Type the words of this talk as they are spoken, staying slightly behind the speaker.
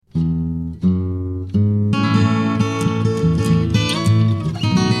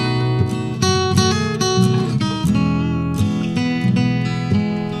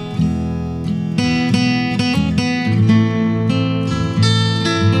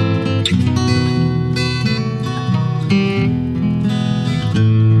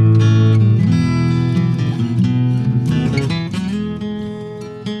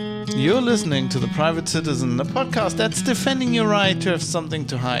listening to The Private Citizen, the podcast that's defending your right to have something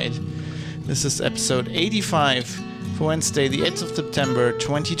to hide. This is episode 85 for Wednesday, the 8th of September,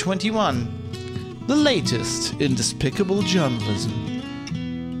 2021. The latest in Despicable journalism.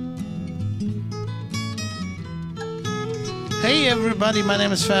 Hey everybody, my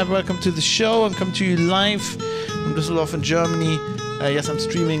name is Fab. Welcome to the show. I'm coming to you live from Düsseldorf in Germany. Yes, I'm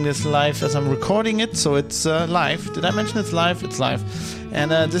streaming this live as I'm recording it, so it's live. Did I mention it's live? It's live.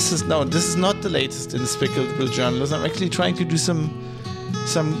 And this is not the latest in Despicable journalism. I'm actually trying to do some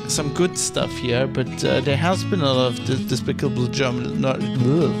good stuff here, but there has been a lot of Despicable journalism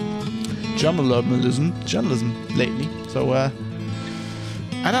lately. So I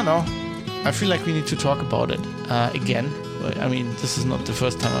don't know. I feel like we need to talk about it again. I mean, this is not the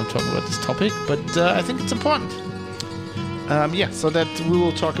first time I'm talking about this topic, but I think it's important. So that we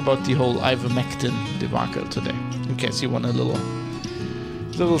will talk about the whole Ivermectin debacle today, in case you want a little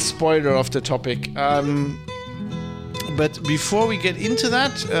spoiler of the topic. But before we get into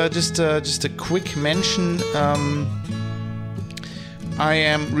that, just a quick mention. I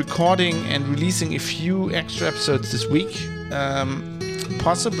am recording and releasing a few extra episodes this week,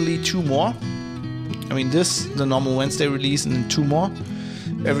 possibly 2 more. I mean, the normal Wednesday release, and then 2 more.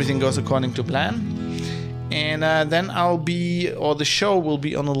 Everything goes according to plan. And then the show will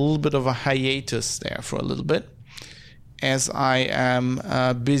be on a little bit of a hiatus there for a little bit, as I am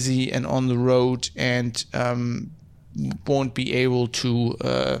busy and on the road and won't be able to,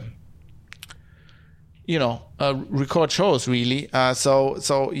 record shows really.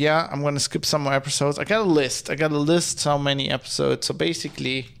 So yeah, I'm going to skip some more episodes. I got a list how many episodes. So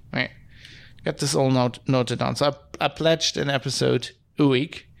basically, right, got this all noted down. So I pledged an episode a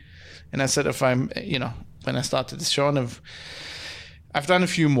week, and I said if I'm, when I started this show, and I've done a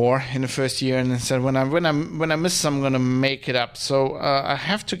few more in the first year, and I said when I miss some, I'm gonna make it up. So I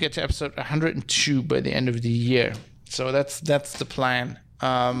have to get to episode 102 by the end of the year. So that's the plan.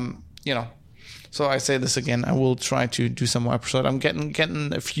 So I say this again. I will try to do some more episodes. I'm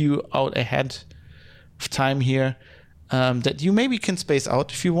getting a few out ahead of time here that you maybe can space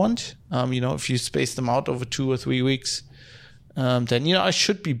out if you want. If you space them out over 2 or 3 weeks, then I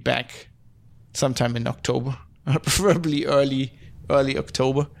should be back sometime in October, preferably early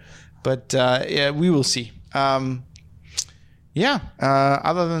October, but we will see. Other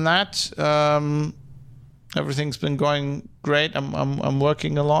than that, everything's been going great. I'm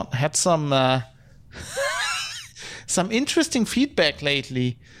working a lot. Had some interesting feedback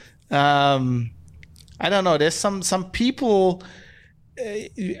lately. I don't know. There's some people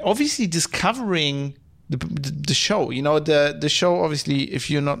obviously discovering the show. The show, obviously, if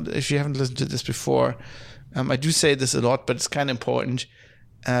you haven't listened to this before, I do say this a lot, but it's kind of important.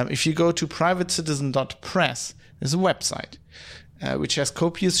 If you go to privatecitizen.press, there's a website which has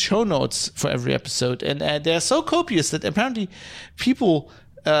copious show notes for every episode, and they're so copious that apparently people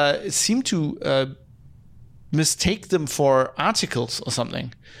seem to mistake them for articles or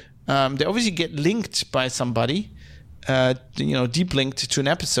something. They obviously get linked by somebody. Deep linked to an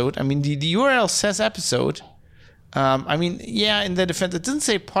episode. I mean, the URL says episode. In their defense, it didn't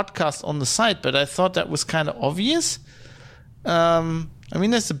say podcast on the site, but I thought that was kind of obvious.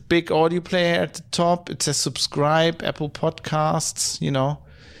 There's a big audio player at the top. It says subscribe, Apple Podcasts,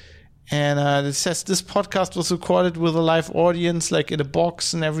 and it says this podcast was recorded with a live audience, like in a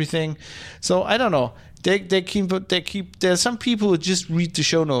box and everything. So I don't know. They keep. There's some people who just read the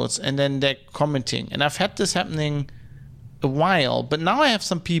show notes and then they're commenting, and I've had this happening a while, but now I have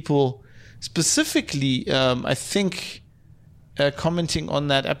some people specifically, I think, commenting on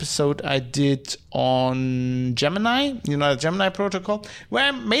that episode I did on Gemini, the Gemini protocol, where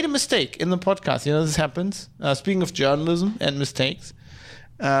I made a mistake in the podcast. This happens. Speaking of journalism and mistakes,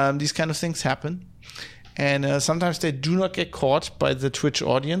 these kind of things happen. And sometimes they do not get caught by the Twitch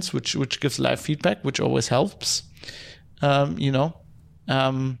audience, which gives live feedback, which always helps.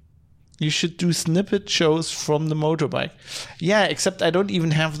 You should do snippet shows from the motorbike. Yeah, except I don't even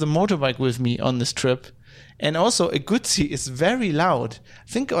have the motorbike with me on this trip. And also, a Guzzi is very loud.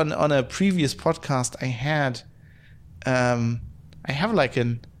 I think on a previous podcast I had, I have like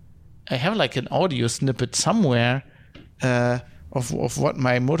an audio snippet somewhere of what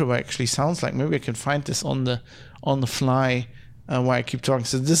my motorbike actually sounds like. Maybe I can find this on the fly while I keep talking.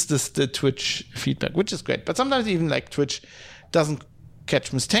 So this is the Twitch feedback, which is great. But sometimes even like Twitch doesn't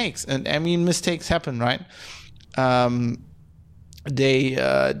catch mistakes, and I mean mistakes happen, right? They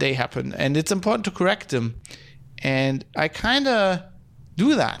happen, and it's important to correct them. And I kind of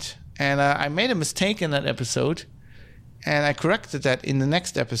do that, and I made a mistake in that episode, and I corrected that in the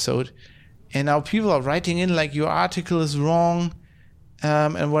next episode. And now people are writing in like your article is wrong,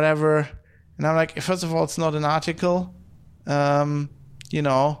 and whatever. And I'm like, first of all, it's not an article, you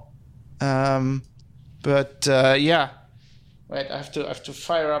know. Yeah. Wait, I have to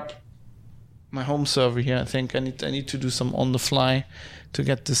fire up my home server here. I think I need to do some on the fly to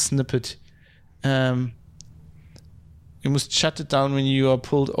get this snippet. You must shut it down when you are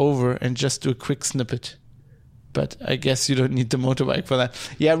pulled over and just do a quick snippet. But I guess you don't need the motorbike for that.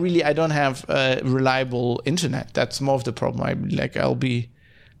 Yeah, really, I don't have reliable internet. That's more of the problem. I'll be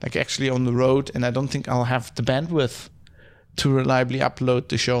like actually on the road, and I don't think I'll have the bandwidth to reliably upload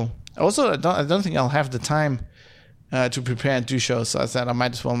the show. Also, I don't think I'll have the time to prepare and do shows. So I said I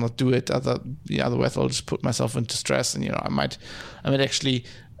might as well not do it. Otherwise, I'll just put myself into stress, and I might actually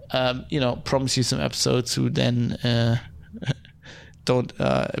promise you some episodes who then don't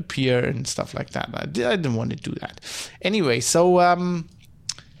appear and stuff like that. I didn't want to do that. Anyway, so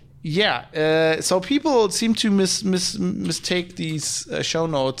so people seem to mistake these show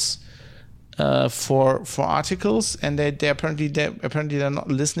notes for articles, and they apparently they're not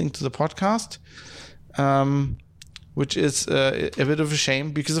listening to the podcast, which is a bit of a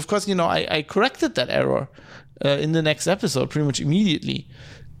shame, because of course I corrected that error in the next episode pretty much immediately.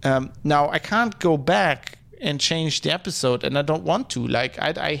 Now I can't go back and change the episode, and I don't want to.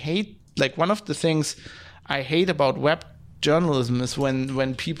 I hate, one of the things I hate about web journalism is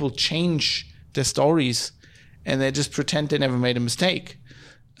when people change their stories and they just pretend they never made a mistake.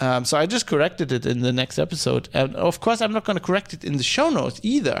 So I just corrected it in the next episode. And of course, I'm not going to correct it in the show notes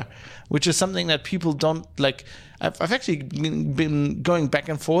either, which is something that people don't like. I've actually been going back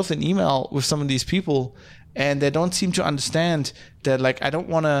and forth in email with some of these people, and they don't seem to understand that, I don't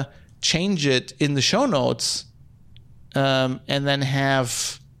want to change it in the show notes and then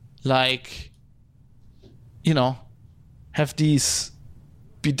have have these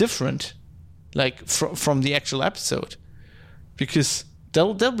be different from the actual episode, because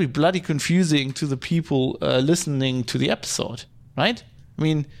they'll be bloody confusing to the people listening to the episode, right? I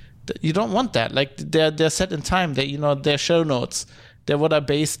mean, you don't want that. They're set in time. They're show notes. They're what I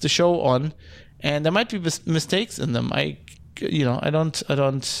base the show on, and there might be mistakes in them. I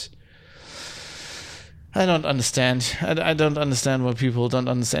don't understand. I don't understand what people don't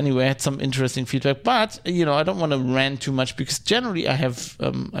understand. Anyway, I had some interesting feedback, but I don't want to rant too much, because generally I have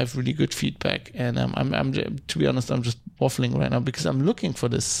really good feedback, and I'm to be honest, I'm just waffling right now because I'm looking for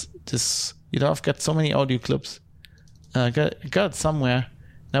this. I've got so many audio clips. I got it somewhere,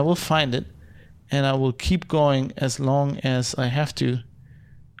 and I will find it, and I will keep going as long as I have to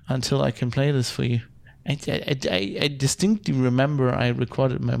until I can play this for you. I distinctly remember I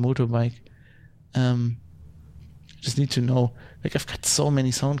recorded my motorbike. Just need to know, I've got so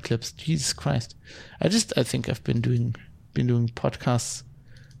many sound clips. Jesus Christ. I think I've been doing podcasts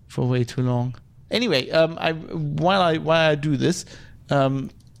for way too long. Anyway, while I do this,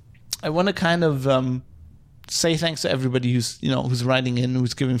 I want to kind of say thanks to everybody who's writing in,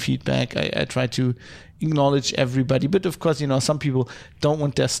 who's giving feedback. I try to acknowledge everybody, but of course, some people don't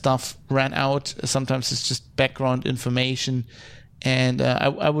want their stuff ran out. Sometimes it's just background information. And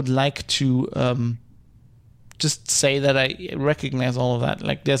I would like to just say that I recognize all of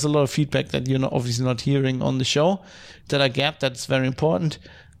that. There's a lot of feedback that you're obviously not hearing on the show that I get. That's very important.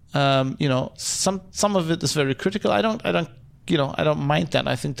 Some of it is very critical. I don't mind that.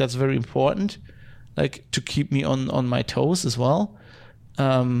 I think that's very important, to keep me on my toes as well.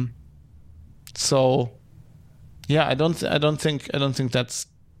 So yeah, I don't think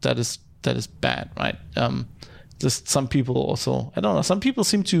that is bad, right? Just some people also, I don't know, some people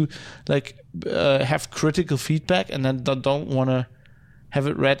seem to have critical feedback and then don't want to have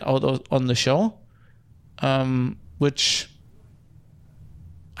it read out on the show, which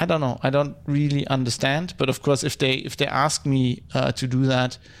I don't know. I don't really understand. But of course, if they ask me to do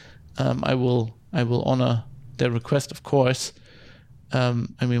that, I will honor their request, of course.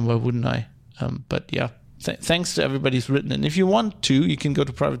 I mean, why wouldn't I? But yeah. Thanks to everybody who's written. And if you want to, you can go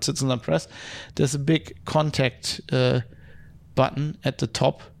to privatecitizen.press. There's a big contact button at the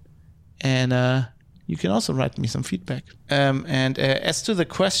top. And you can also write me some feedback. And as to the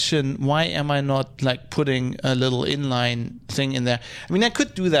question, why am I not putting a little inline thing in there? I mean, I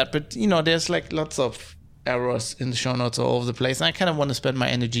could do that, but there's lots of errors in the show notes all over the place. And I kind of want to spend my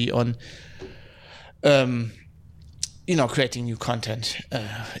energy on creating new content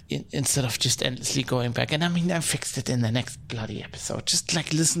instead of just endlessly going back. And I mean, I fixed it in the next bloody episode. Just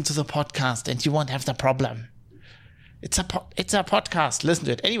listen to the podcast and you won't have the problem. It's a podcast. Listen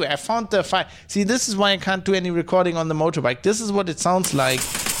to it. Anyway, I found the file. See, this is why I can't do any recording on the motorbike. This is what it sounds like.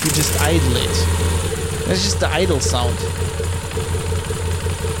 You just idle it. That's just the idle sound.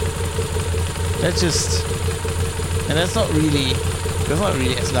 And that's not really That's not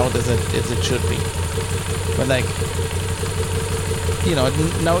really as loud as it should be. But like, you know,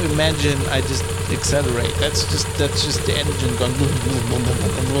 now imagine I just exaggerate. That's just the engine going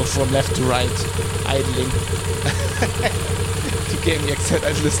from left to right, idling. To GameX said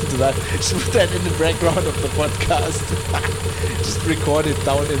I'd listen to that. Just put that in the background of the podcast. Just record it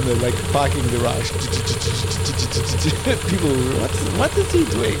down in the like parking garage. People, what is he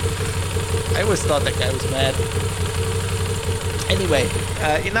doing? I always thought that guy was mad. Anyway,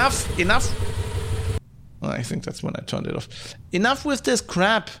 enough. Well, I think that's when I turned it off. Enough with this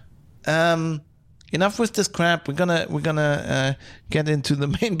crap. Enough with this crap. We're gonna get into the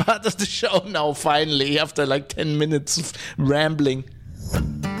main part of the show now. Finally, after like 10 minutes of rambling.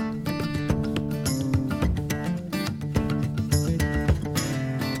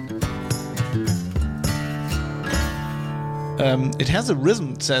 It has a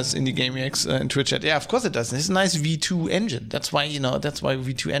rhythm, it says in the GameX in Twitch chat. Yeah, of course it does. It's a nice V2 engine. That's why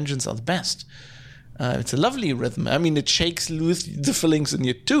V2 engines are the best. It's a lovely rhythm. I mean, it shakes loose the fillings in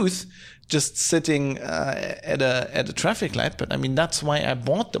your tooth just sitting at a traffic light. But I mean, that's why I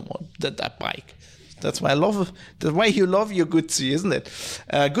bought that bike. That's why that's why you love your Guzzi, isn't it?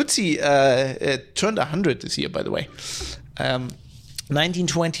 Guzzi turned 100 this year, by the way.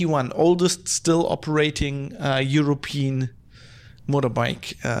 1921, oldest still operating European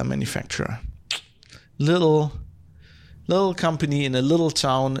motorbike manufacturer. Little company in a little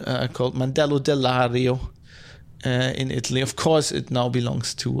town called Mandello dell'Ario in Italy. Of course, it now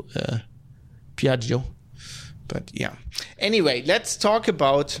belongs to Piaggio. But yeah. Anyway, let's talk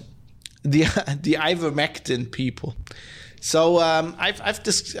about the Ivermectin people. So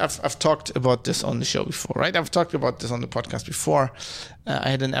I've talked about this on the show before, right? I've talked about this on the podcast before. I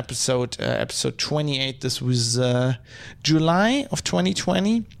had an episode 28. This was July of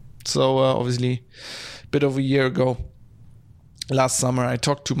 2020. So obviously a bit over a year ago. Last summer, I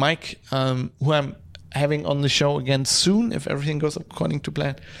talked to Mike, who I'm having on the show again soon, if everything goes according to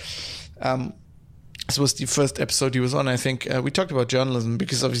plan. This was the first episode he was on, I think. We talked about journalism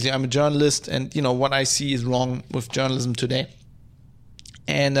because obviously I'm a journalist and, you know, what I see is wrong with journalism today.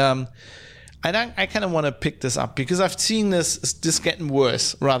 And I kind of want to pick this up because I've seen this getting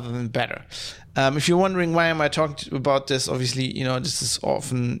worse rather than better. If you're wondering why am I talking about this, obviously, you know, this is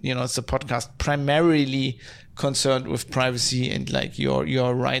often, you know, it's a podcast primarily concerned with privacy and like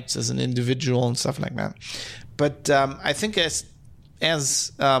your rights as an individual and stuff like that. But I think as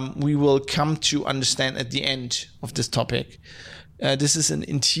we will come to understand at the end of this topic, this is an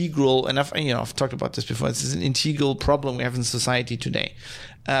integral, and I've talked about this before. This is an integral problem we have in society today.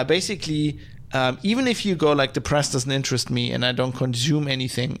 Basically, even if you go like the press doesn't interest me and I don't consume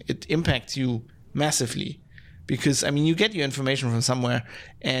anything, it impacts you massively because I mean you get your information from somewhere,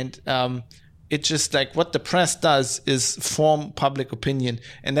 and it's just like what the press does is form public opinion,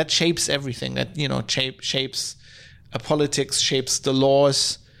 and that shapes everything. That shapes politics, shapes the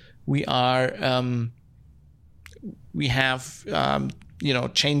laws. We have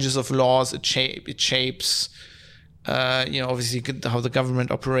changes of laws. It shapes obviously how the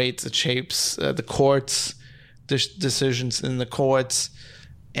government operates. It shapes the courts, decisions in the courts,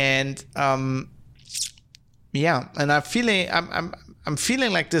 and and I'm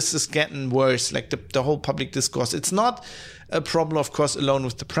feeling like this is getting worse. Like the whole public discourse. It's not a problem, of course, alone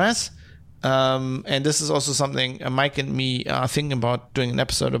with the press. And this is also something Mike and me are thinking about doing an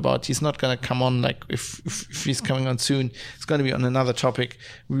episode about. He's not going to come on, like if he's coming on soon, it's going to be on another topic.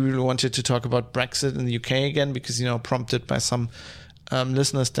 We really wanted to talk about Brexit in the UK again because, prompted by some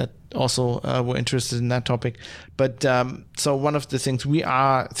listeners that also were interested in that topic. But so one of the things we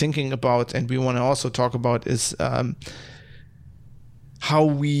are thinking about and we want to also talk about is how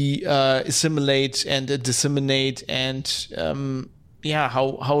we assimilate and disseminate and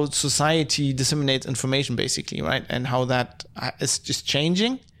how society disseminates information, basically, right? And how that is just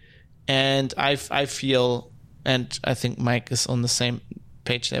changing. And I feel, and I think Mike is on the same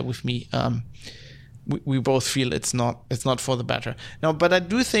page there with me. We both feel it's not for the better. Now, but I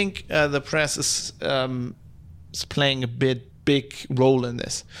do think the press is playing a big role in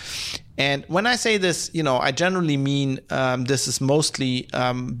this. And when I say this, I generally mean this is mostly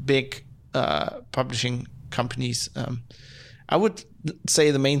big publishing companies. I would say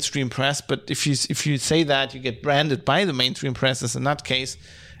the mainstream press, but if you say that, you get branded by the mainstream press as a nutcase.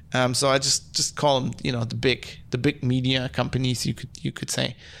 So I just call them, the big media companies, you could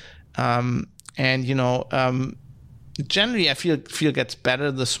say. Generally I feel gets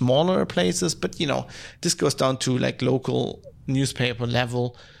better the smaller places, but this goes down to like local newspaper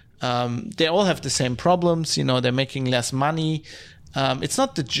level. They all have the same problems. They're making less money. it's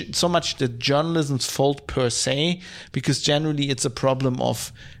not so much the journalism's fault per se, because generally it's a problem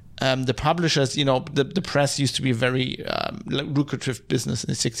of the publishers. The press used to be a very lucrative business in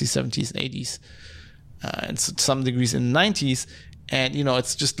the 60s, 70s, 80s, and to some degrees in the 90s. And,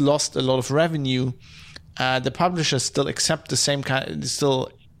 it's just lost a lot of revenue. The publishers still expect the same kind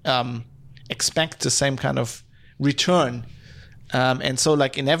of return. And so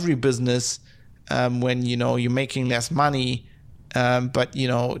like in every business, when, you're making less money, but,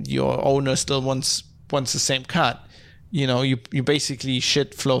 your owner still wants the same cut, you basically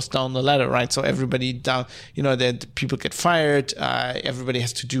shit flows down the ladder, right? So everybody down, then people get fired. Everybody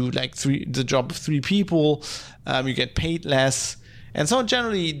has to do like the job of 3 people. You get paid less. And so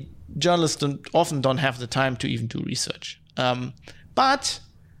generally journalists often don't have the time to even do research. But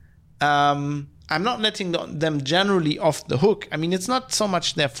I'm not letting them generally off the hook. I mean, it's not so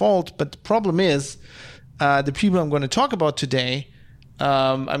much their fault, but the problem is the people I'm going to talk about today.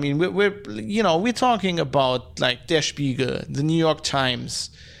 I mean, we're talking about like Der Spiegel, the New York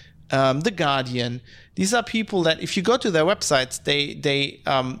Times, the Guardian. These are people that if you go to their websites, they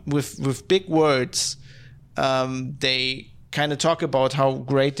with big words, they kind of talk about how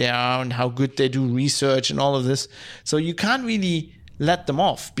great they are and how good they do research and all of this. So you can't really let them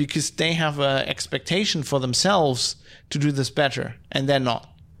off because they have an expectation for themselves to do this better, and they're not.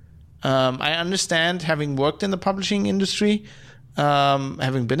 I understand, having worked in the publishing industry,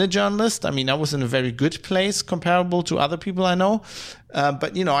 having been a journalist, I mean, I was in a very good place comparable to other people I know.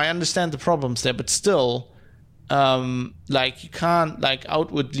 But, I understand the problems there, but still, you can't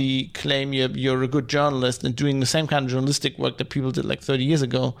outwardly claim you're a good journalist and doing the same kind of journalistic work that people did like 30 years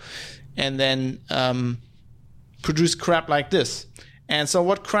ago, and then produce crap like this. And so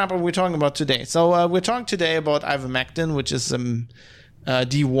what crap are we talking about today? So we're talking today about ivermectin, which is a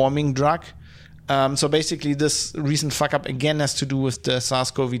deworming drug. So basically this recent fuck up again has to do with the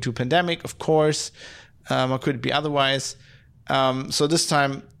SARS-CoV-2 pandemic, of course. Or could it be otherwise? So this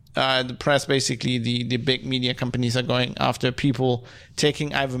time, the press, basically the big media companies, are going after people taking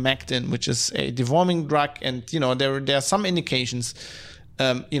ivermectin, which is a deworming drug. And, there are some indications,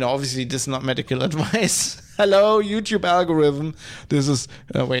 obviously this is not medical advice. Hello, YouTube algorithm. This is,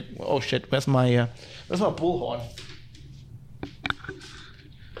 oh shit, where's my bullhorn?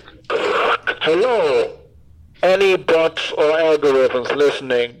 Hello, any bots or algorithms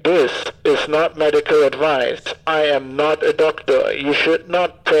listening, this is not medical advice. I am not a doctor. You should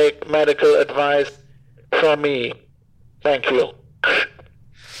not take medical advice from me. Thank you.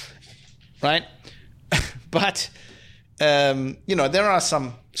 Right? But, there are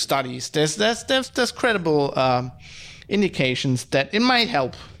some studies. There's credible indications that it might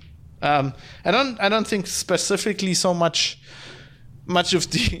help. I don't think specifically so much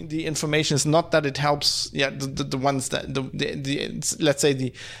of the information is not that it helps. Yeah, the ones that the let's say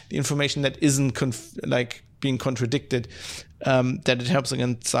the information that isn't being contradicted, that it helps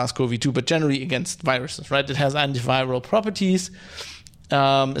against SARS-CoV-2, but generally against viruses, right? It has antiviral properties,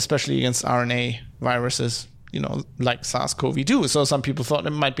 especially against RNA viruses, like SARS-CoV-2. So some people thought it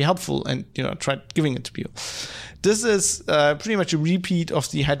might be helpful and tried giving it to people. This is pretty much a repeat of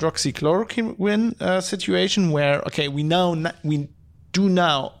the hydroxychloroquine situation, where we do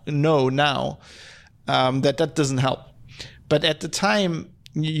now know that doesn't help. But at the time,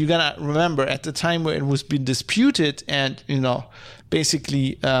 you gotta remember, at the time where it was being disputed and,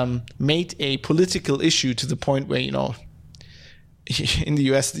 basically made a political issue to the point where, in the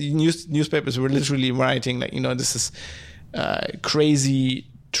US, the newspapers were literally writing this is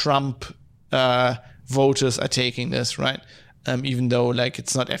crazy, Trump voters are taking this, right? Even though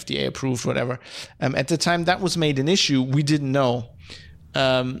it's not FDA approved, whatever. At the time that was made an issue, we didn't know.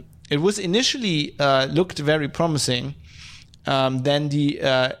 It was initially looked very promising. Then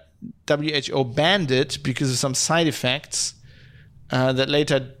the WHO banned it because of some side effects that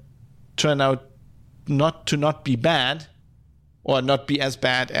later turned out not be bad, or not be as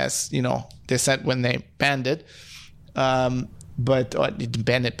bad as they said when they banned it. Or they didn't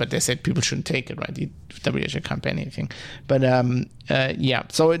ban it, but they said people shouldn't take it, right? The WHO can't ban anything. But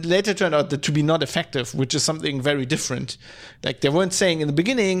so it later turned out to be not effective, which is something very different. They weren't saying in the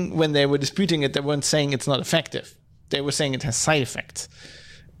beginning, when they were disputing it, they weren't saying it's not effective. They were saying it has side effects,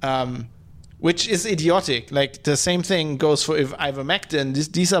 which is idiotic. The same thing goes for ivermectin.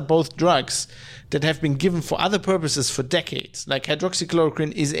 These are both drugs that have been given for other purposes for decades.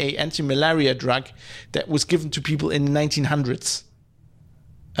 Hydroxychloroquine is a anti-malaria drug that was given to people in the 1900s.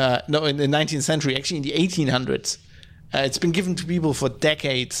 In the 19th century, actually in the 1800s. It's been given to people for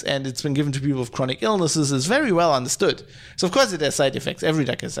decades, and it's been given to people with chronic illnesses. It's very well understood. So of course it has side effects. Every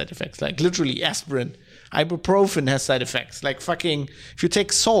drug has side effects. Like literally aspirin, ibuprofen has side effects. Like fucking, if you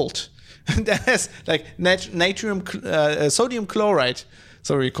take salt, that has like sodium chloride.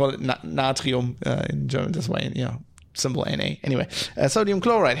 Sorry, we call it natrium in German. That's why, symbol Na. Anyway, sodium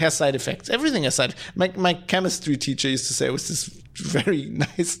chloride has side effects. Everything has side effects. My chemistry teacher used to say, it was this very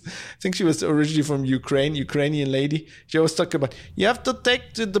nice, I think she was originally from Ukrainian lady. She always talked about, you have to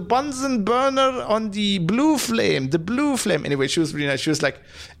take the Bunsen burner on the blue flame. Anyway, she was really nice. She was like,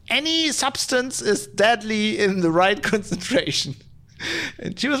 any substance is deadly in the right concentration.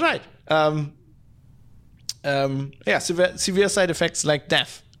 And she was right. Severe side effects like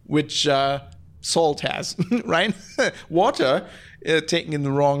death, which salt has, right? Water, taken in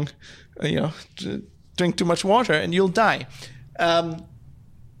the wrong, drink too much water and you'll die. But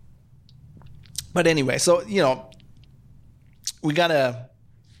anyway, so, we gotta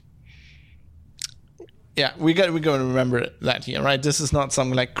remember that here, right? This is not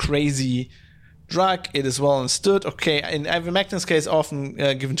some like crazy drug. It is well understood. Okay, in ivermectin's case, often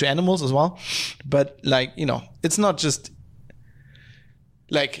given to animals as well. But like, it's not just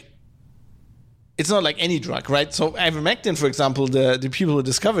like, it's not like any drug, right? So ivermectin, for example, the people who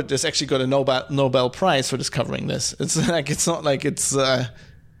discovered this actually got a Nobel Prize for discovering this. It's like, it's not like it's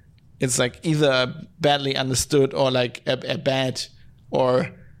like either badly understood or like a bad or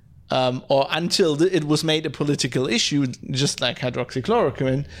until it was made a political issue, just like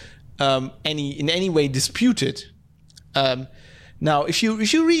hydroxychloroquine, in any way disputed. Now, if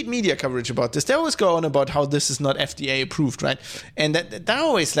you read media coverage about this, they always go on about how this is not FDA approved, right? And that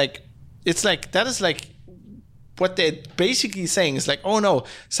always like, it's like, that is like, what they're basically saying is like, oh no,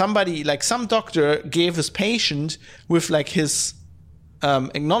 somebody, like some doctor gave his patient with like his,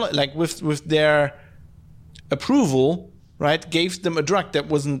 with their approval, right, gave them a drug that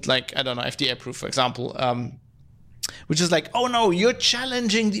wasn't like, I don't know, FDA approved, for example, which is like, oh no, you're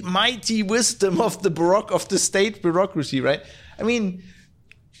challenging the mighty wisdom of the state bureaucracy, right? I mean,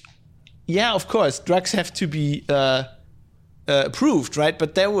 yeah, of course, drugs have to be approved, right?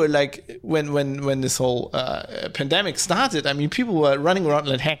 But there were like, when this whole pandemic started, I mean, people were running around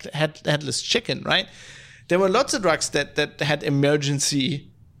like headless chicken, right? There were lots of drugs that had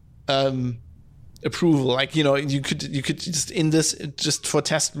emergency approval, like, you could just in this just for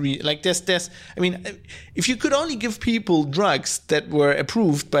test there's I mean, if you could only give people drugs that were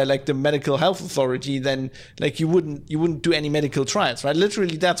approved by like the medical health authority, then like you wouldn't do any medical trials, right?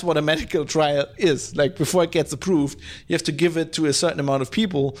 Literally, that's what a medical trial is. Like, before it gets approved, you have to give it to a certain amount of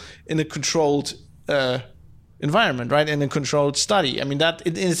people in a controlled environment, right? In a controlled study. I mean, that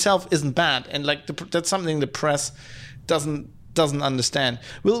in itself isn't bad, and like that's something the press doesn't understand.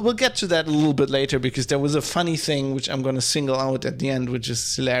 We'll get to that a little bit later, because there was a funny thing which I'm going to single out at the end, which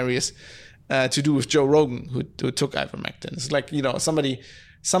is hilarious, to do with Joe Rogan, who took ivermectin. It's like,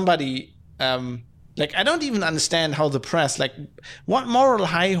 somebody like, I don't even understand how the press, like, what moral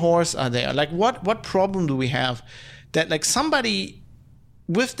high horse are there? Like, what problem do we have that like somebody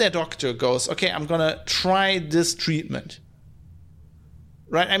with their doctor goes, okay, I'm going to try this treatment,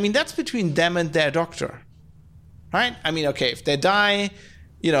 right? I mean, that's between them and their doctor. Right? I mean, okay, if they die,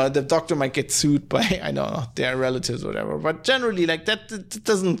 the doctor might get sued by, I don't know, their relatives or whatever. But generally, like, that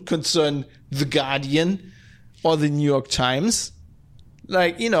doesn't concern The Guardian or the New York Times.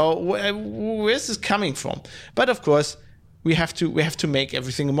 Like, where's this coming from? But of course, we have to make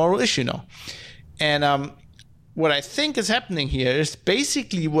everything a moral issue now. And what I think is happening here is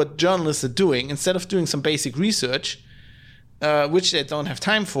basically what journalists are doing. Instead of doing some basic research, which they don't have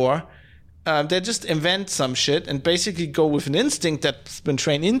time for, they just invent some shit and basically go with an instinct that's been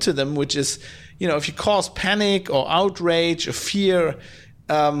trained into them, which is, if you cause panic or outrage or fear,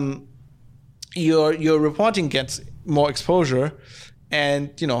 your reporting gets more exposure,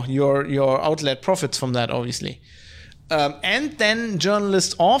 and your outlet profits from that, obviously. And then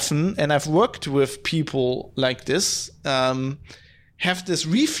journalists often, and I've worked with people like this, have this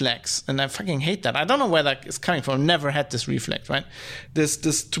reflex, and I fucking hate that. I don't know where that is coming from. I've never had this reflex, right? This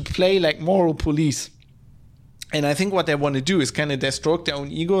to play like moral police. And I think what they want to do is kind of they stroke their own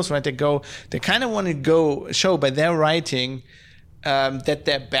egos, right? They kind of want to show by their writing that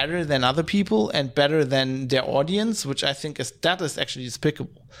they're better than other people and better than their audience, which I think is actually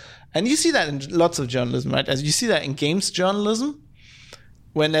despicable. And you see that in lots of journalism, right? As you see that in games journalism,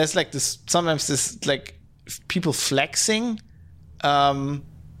 when there's like sometimes this like people flexing,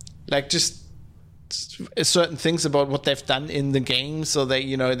 like just certain things about what they've done in the game, so they,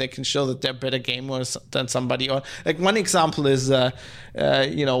 you know, they can show that they're better gamers than somebody. Or like one example is,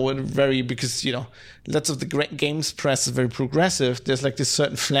 you know, very, because, you know, lots of the games press is very progressive. There's like this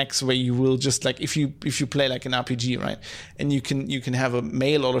certain flex where you will just like, if you play like an RPG, right, and you can have a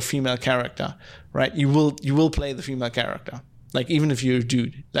male or a female character, right, you will play the female character, like even if you're a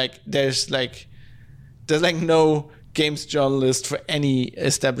dude. Like there's no games journalist for any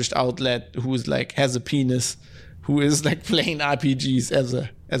established outlet who's like has a penis, who is like playing RPGs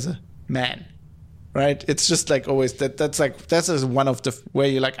as a man, right? It's just like always that's one of the where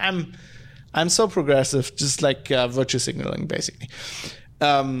you're like, I'm so progressive, just like virtue signaling basically.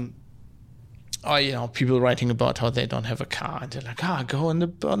 Or, you know, people writing about how they don't have a car and they're like, go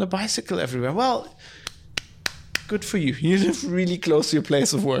on a bicycle everywhere. Well, good for you. You live really close to your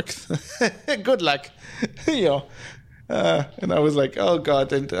place of work. Good luck. You know. And I was like, oh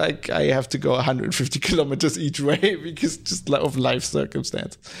God, and I have to go 150 kilometers each way because just of life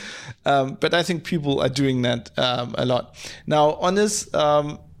circumstance. But I think people are doing that a lot. Now, on this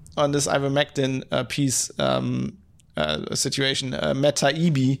Ivermectin piece situation, Meta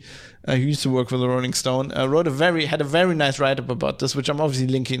Ibi, who used to work for the Rolling Stone, had a very nice write-up about this, which I'm obviously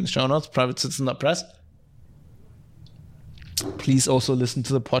linking in the show notes, Private Citizen Press. Please also listen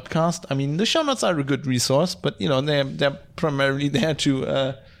to the podcast. I mean, the show notes are a good resource, but you know they're primarily there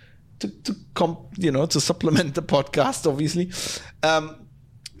to supplement the podcast, obviously.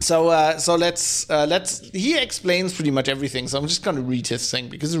 So let's. He explains pretty much everything. So I'm just going to read his thing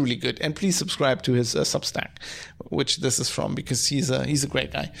because it's really good. And please subscribe to his Substack, which this is from, because he's a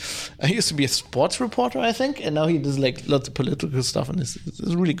great guy. He used to be a sports reporter, I think, and now he does like lots of political stuff, and he's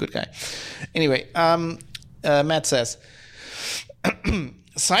a really good guy. Anyway, Matt says,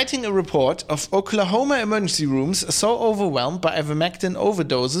 citing a report of Oklahoma emergency rooms so overwhelmed by ivermectin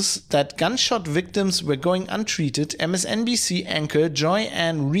overdoses that gunshot victims were going untreated, MSNBC anchor Joy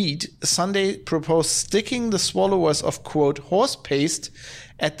Ann Reid Sunday proposed sticking the swallowers of, quote, horse paste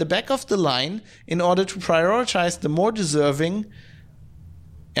at the back of the line in order to prioritize the more deserving,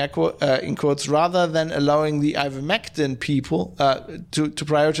 in quotes, rather than allowing the ivermectin people to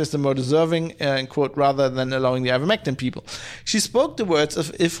prioritize the more deserving, in quote, rather than allowing the ivermectin people. She spoke the words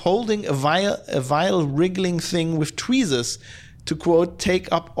of if holding a vile wriggling thing with tweezers to, quote,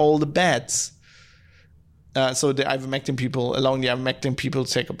 take up all the beds. So the ivermectin people, allowing the ivermectin people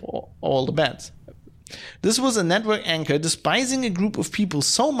to take up all the beds. This was a network anchor despising a group of people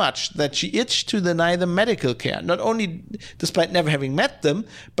so much that she itched to deny them medical care, not only despite never having met them,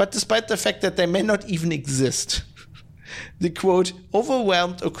 but despite the fact that they may not even exist. The, quote,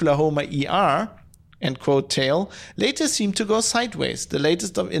 overwhelmed Oklahoma ER, end quote, tale later seemed to go sideways, the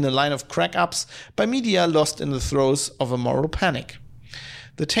latest in a line of crack-ups by media lost in the throes of a moral panic.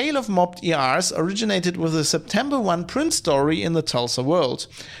 The tale of mobbed ERs originated with a September 1 print story in the Tulsa World,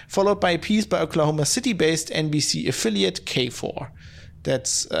 followed by a piece by Oklahoma City-based NBC affiliate K4.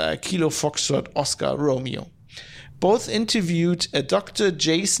 That's Kilo Foxtrot Oscar Romeo. Both interviewed Dr.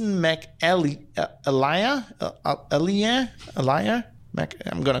 Jason McAleer,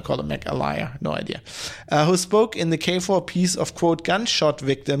 I'm going to call him McAleer, no idea, who spoke in the K4 piece of, quote, gunshot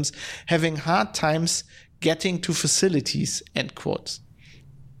victims having hard times getting to facilities, end quotes.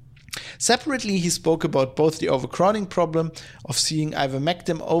 Separately, he spoke about both the overcrowding problem of seeing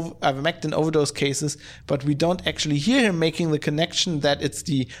ivermectin overdose cases, but we don't actually hear him making the connection that it's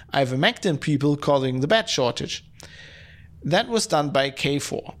the ivermectin people causing the bed shortage. That was done by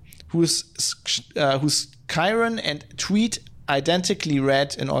K4, whose Chiron and tweet identically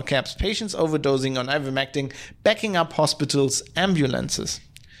read, in all caps, patients overdosing on ivermectin backing up hospitals' ambulances.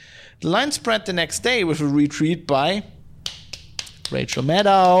 The line spread the next day with a retweet by Rachel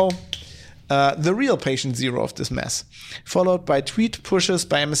Maddow, the real patient zero of this mess, followed by tweet pushes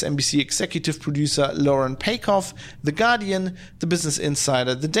by MSNBC executive producer Lauren Pakoff, The Guardian, The Business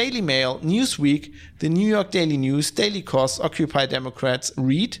Insider, The Daily Mail, Newsweek, The New York Daily News, Daily Kos, Occupy Democrats,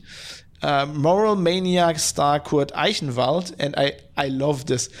 Read, Moral Maniac star Kurt Eichenwald, and I love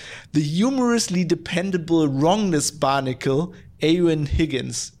this, the humorously dependable wrongness barnacle, Ewan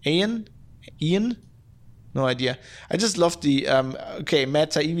Higgins. Ian? No idea. I just love the,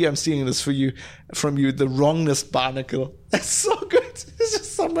 Matt Taibbi, I'm stealing this from you, the wrongness barnacle. That's so good. It's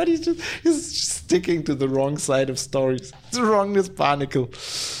just somebody just sticking to the wrong side of stories. The wrongness barnacle.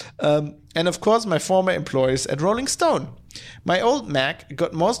 And of course, my former employees at Rolling Stone. My old Mac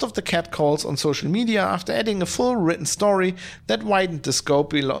got most of the catcalls on social media after adding a full written story that widened the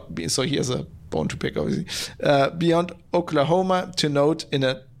scope. So here's a bone to pick, obviously. Beyond Oklahoma, to note in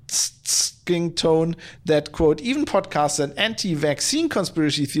a skin tone that, quote, even podcaster and anti-vaccine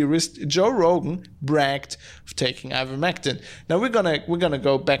conspiracy theorist Joe Rogan bragged of taking ivermectin. Now we're gonna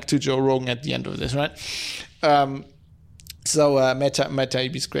go back to Joe Rogan at the end of this, right? Meta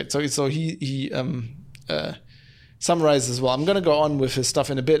is great. So he summarizes as well. I'm gonna go on with his stuff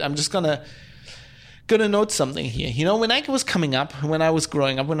in a bit. I'm just gonna note something here. You know, when I was coming up, when I was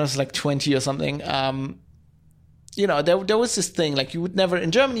growing up, when I was like 20 or something, you know, there was this thing, like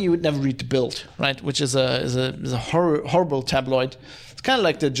in Germany you would never read the Bild, right? Which is a horrible tabloid. It's kind of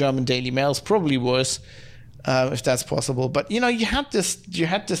like the German Daily Mail. It's probably worse, if that's possible. But you know, you had this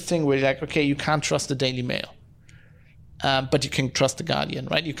thing where you're like, okay, you can't trust the Daily Mail, but you can trust the Guardian,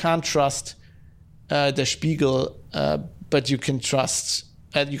 right? You can't trust Der Spiegel, but you can trust.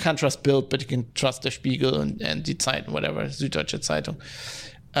 You can't trust Bild, but you can trust Der Spiegel and Die Zeit, whatever, Süddeutsche Zeitung.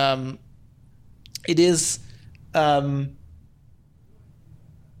 It is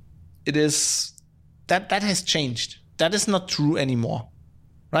that has changed. That is not true anymore,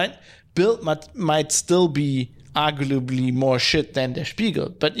 right? Bild might still be arguably more shit than Der Spiegel,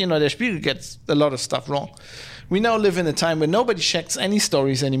 but you know, Der Spiegel gets a lot of stuff wrong. We now live in a time where nobody checks any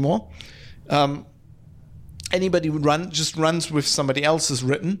stories anymore. Anybody just runs with somebody else's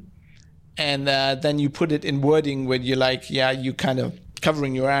written, and then you put it in wording where you're like, yeah, you kind of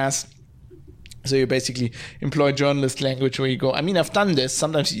covering your ass. So you basically employ journalist language where you go, I mean, I've done this.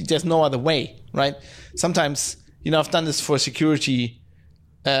 Sometimes there's no other way, right? Sometimes, you know, I've done this for security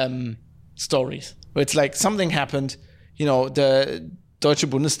stories where it's like something happened, you know, the Deutsche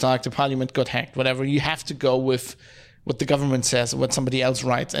Bundestag, the parliament got hacked, whatever. You have to go with what the government says or what somebody else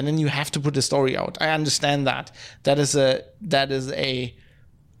writes, and then you have to put the story out. I understand that. That's a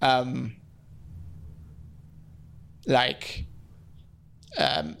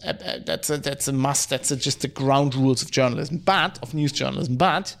must. That's just the ground rules of journalism, but of news journalism.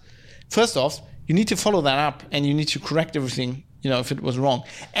 But first off, you need to follow that up, and you need to correct everything, you know, if it was wrong,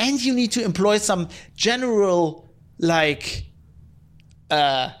 and you need to employ some general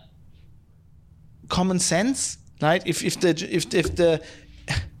common sense. Right? If the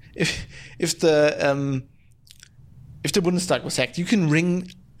Bundestag was hacked, you can ring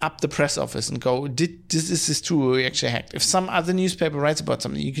up the press office and go, is this true, or we actually hacked? If some other newspaper writes about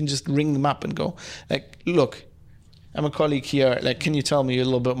something, you can just ring them up and go, like, look, I'm a colleague here, like, can you tell me a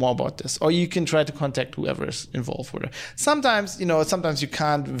little bit more about this? Or you can try to contact whoever is involved with it. Sometimes you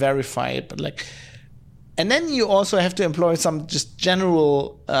can't verify it, but like, and then you also have to employ some just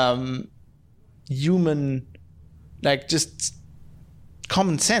general human, like, just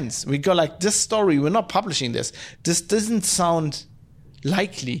common sense. We go like, this story, we're not publishing this. This doesn't sound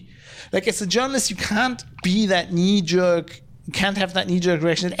likely. Like, as a journalist, you can't be that knee-jerk, you can't have that knee-jerk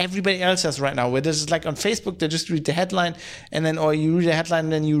reaction that everybody else has right now, where there's like on Facebook, they just read the headline, and then, or you read the headline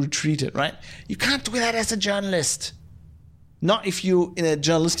and then you retweet it, right? You can't do that as a journalist. Not if you're in a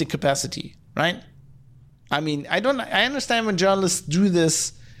journalistic capacity, right? I mean, I understand when journalists do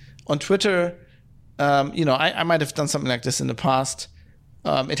this on Twitter. You know, I might have done something like this in the past.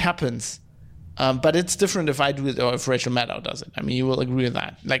 It happens. But it's different if I do it or if Rachel Maddow does it. I mean, you will agree with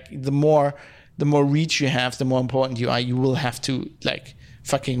that. Like, the more reach you have, the more important you are. You will have to, like,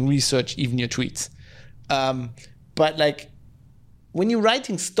 fucking research even your tweets. But, like, when you're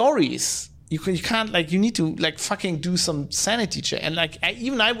writing stories, you can't, like, you need to, like, fucking do some sanity check. And, like, I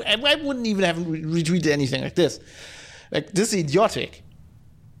wouldn't even have retweeted anything like this. Like, this is idiotic.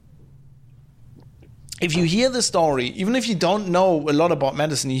 If you hear the story, even if you don't know a lot about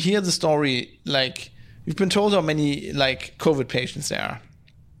medicine, you hear the story, like, you've been told how many, like, COVID patients there are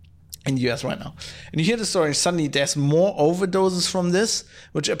in the US right now. And you hear the story, and suddenly there's more overdoses from this,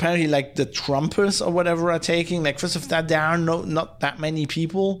 which apparently, like, the Trumpers or whatever are taking. Like, first of that, there are not that many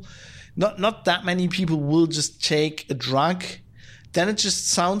people. Not that many people will just take a drug. Then it just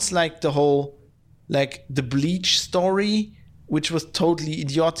sounds like the whole, like, the bleach story, which was totally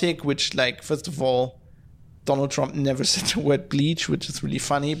idiotic, which, like, first of all, Donald Trump never said the word bleach, which is really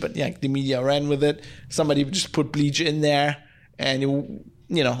funny, but yeah, the media ran with it. Somebody just put bleach in there, and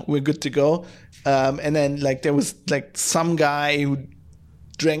you know, we're good to go. And then, like, there was, like, some guy who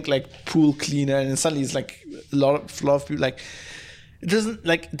drank, like, pool cleaner, and suddenly it's like a lot of people. Like, it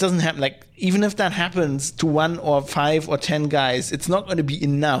doesn't happen. Like, even if that happens to 1 or 5 or 10 guys, it's not going to be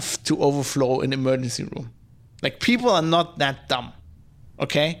enough to overflow an emergency room. Like, people are not that dumb.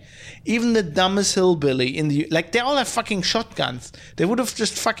 Okay? Even the dumbest hillbilly they all have fucking shotguns. They would have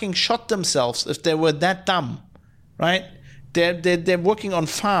just fucking shot themselves if they were that dumb, right? They're working on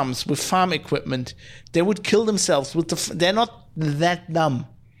farms with farm equipment. They would kill themselves they're not that dumb,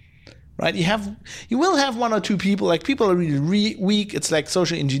 right? You will have one or two people, like people are really weak. It's like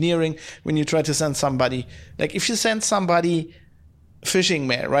social engineering when you try to send somebody, like if you send somebody phishing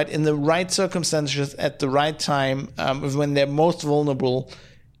mail, right, in the right circumstances at the right time, when they're most vulnerable,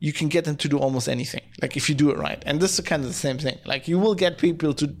 you can get them to do almost anything, like if you do it right. And this is kind of the same thing. Like you will get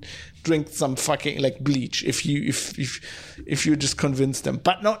people to drink some fucking like bleach if you just convince them,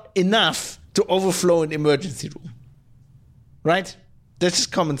 but not enough to overflow an emergency room, right? That's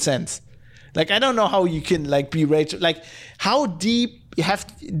just common sense. Like I don't know how you can like be rage. Like how deep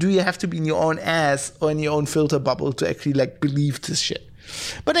do you have to be in your own ass or in your own filter bubble to actually like believe this shit?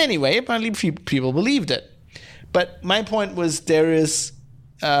 But anyway, apparently people believed it. But my point was there's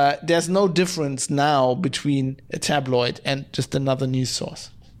no difference now between a tabloid and just another news source.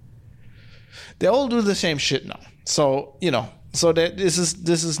 They all do the same shit now. So, that this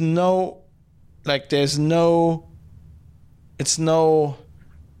is no, like there's no, it's no,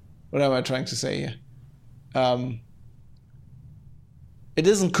 what am I trying to say here? It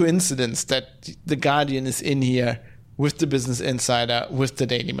isn't coincidence that The Guardian is in here with the Business Insider, with the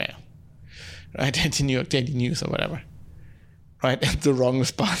Daily Mail, right? And the New York Daily News or whatever. Right, and the wrong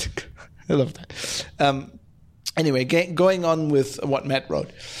spot. I love that. Anyway, going on with what Matt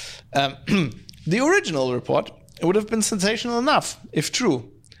wrote. The original report would have been sensational enough, if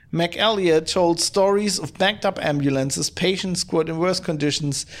true. McElliot told stories of backed up ambulances, patients, quote, in worse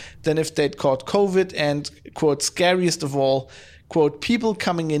conditions than if they'd caught COVID, and, quote, scariest of all, quote, people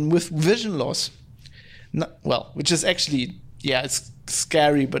coming in with vision loss. Which is actually, it's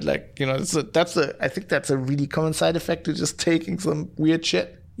scary, but like, I think that's a really common side effect to just taking some weird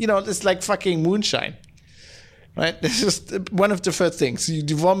shit. It's like fucking moonshine, right? It's just one of the first things. You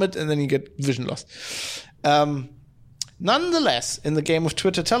vomit and then you get vision loss. Nonetheless, in the game of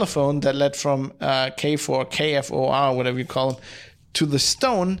Twitter telephone that led from K4, KFOR, whatever you call them, to the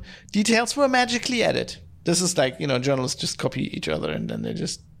stone, details were magically added. This is like, journalists just copy each other and then they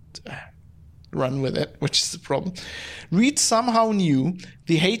just run with it, which is the problem. Reed somehow knew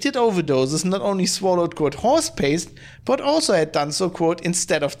the hated overdoses not only swallowed, quote, horse paste, but also had done so, quote,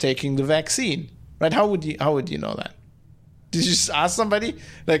 instead of taking the vaccine. Right? How would you know that? Did you just ask somebody,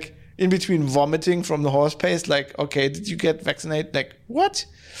 like, in between vomiting from the horse paste, like, okay, did you get vaccinated? Like, what?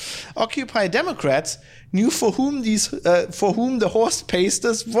 Occupy Democrats knew for whom the horse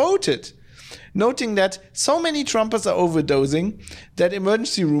pasters voted, noting that so many Trumpers are overdosing that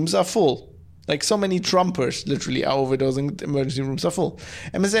emergency rooms are full. Like so many Trumpers literally are overdosing, the emergency rooms are full.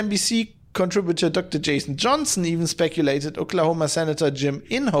 MSNBC contributor Dr. Jason Johnson even speculated Oklahoma Senator Jim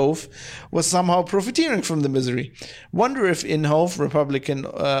Inhofe was somehow profiteering from the misery. Wonder if Inhofe, Republican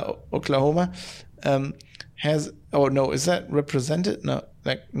Oklahoma, is that represented?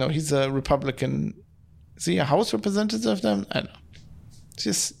 No, he's a Republican. Is he a House representative then? I don't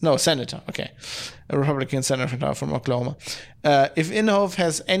know. Senator. Okay. A Republican senator from Oklahoma. If Inhofe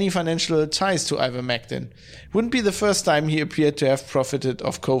has any financial ties to Ivermectin, wouldn't be the first time he appeared to have profited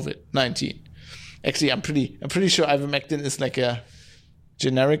of COVID-19. Actually, I'm pretty sure Ivermectin is like a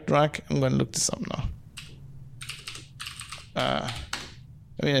generic drug. I'm going to look this up now.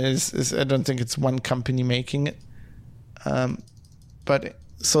 I don't think it's one company making it. But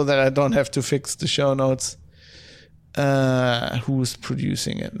so that I don't have to fix the show notes. Who's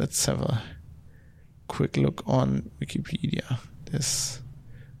producing it? Let's have a quick look on Wikipedia. There's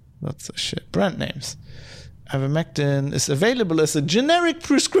lots of shit. Brand names. Ivermectin is available as a generic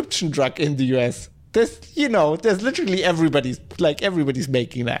prescription drug in the US. There's literally everybody's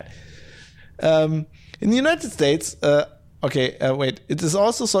making that. In the United States, it is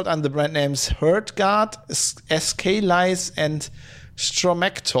also sold under brand names HerdGuard, SK-Lice, and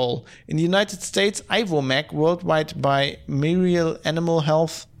Stromectol. In the United States, Ivomec, worldwide by Merial Animal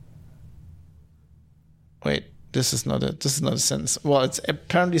Health. Wait, this is not a sentence. Well, it's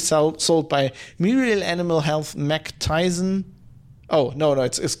apparently sold by Merial Animal Health, McTyson. Oh, no,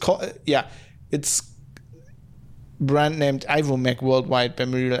 it's called, it's brand named Ivomec worldwide by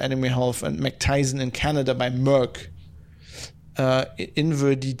Merial Animal Health, and McTyson in Canada by Merck.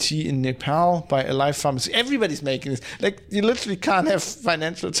 Inver-DT in Nepal by Alive Pharmacy. Everybody's making this. Like, you literally can't have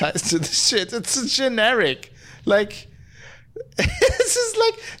financial ties to this shit. It's a generic. Like,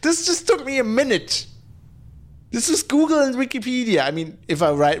 this just took me a minute. This is Google and Wikipedia. I mean, if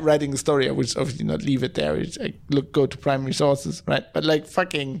I were writing a story, I would obviously not leave it there. Go to primary sources, right? But like,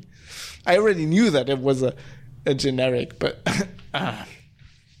 fucking, I already knew that it was a generic, but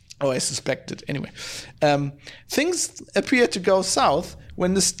I suspected. Anyway, things appear to go south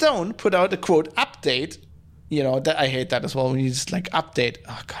when the Stone put out a, quote, update. That I hate that as well, when you just like update.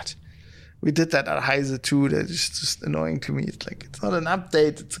 Oh, God. We did that at Heise too. That is just annoying to me. It's like, it's not an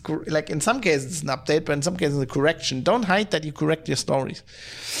update. It's like in some cases it's an update, but in some cases it's a correction. Don't hide that you correct your stories.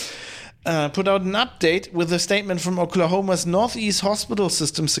 Put out an update with a statement from Oklahoma's Northeast Hospital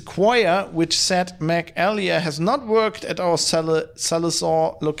System, Sequoia, which said Meg Elliott has not worked at our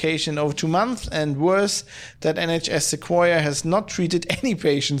Sallisaw location over 2 months, and worse, that NHS Sequoia has not treated any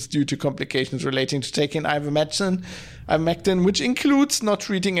patients due to complications relating to taking Ivermectin, which includes not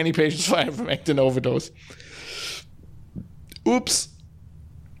treating any patients for Ivermectin overdose. Oops.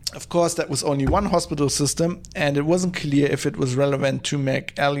 Of course, that was only one hospital system, and it wasn't clear if it was relevant to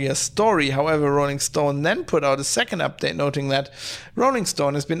Meg Elliott's story. However, Rolling Stone then put out a second update noting that Rolling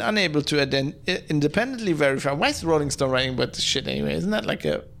Stone has been unable to independently verify. Why is Rolling Stone writing about this shit anyway? Isn't that like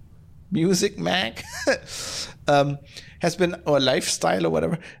a music mag? Has been, or lifestyle or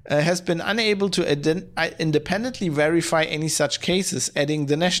whatever, has been unable to independently verify any such cases, adding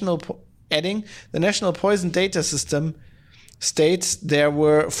the National Poison Data System states there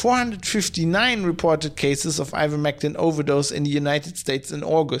were 459 reported cases of ivermectin overdose in the United States in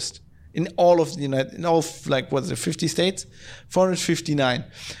August. In all of the like, what is it, 50 states? 459.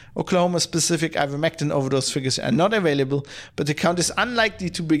 Oklahoma-specific ivermectin overdose figures are not available, but the count is unlikely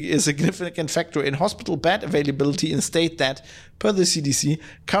to be a significant factor in hospital bed availability in a state that, per the CDC,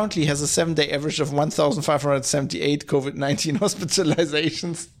 currently has a 7-day average of 1,578 COVID-19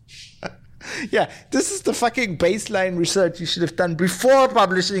 hospitalizations. Yeah, this is the fucking baseline research you should have done before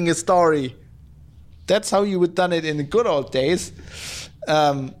publishing a story. That's how you would have done it in the good old days.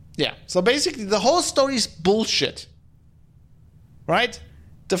 Yeah, so basically the whole story is bullshit. Right?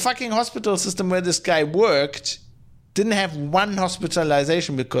 The fucking hospital system where this guy worked didn't have one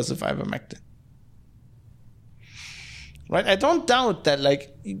hospitalization because of ivermectin. Right? I don't doubt that,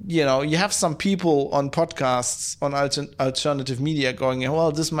 like, you know, you have some people on podcasts, on alternative media going,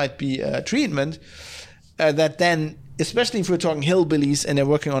 well, this might be a treatment that then, especially if we're talking hillbillies and they're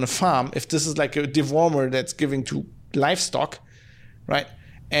working on a farm, if this is like a dewormer that's giving to livestock, right?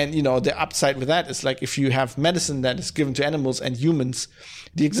 And, you know, the upside with that is like if you have medicine that is given to animals and humans,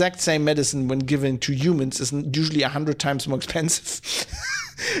 the exact same medicine when given to humans is usually 100 times more expensive.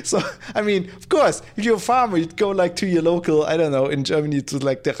 So, I mean, of course, if you're a farmer, you'd go like to your local, I don't know, in Germany to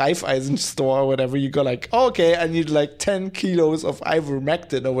like the Raiffeisen store or whatever. You go like, oh, okay, I need like 10 kilos of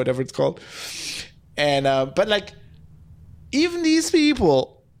ivermectin or whatever it's called. And, but like, even these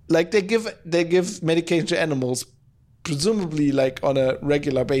people, like they give medication to animals, presumably like on a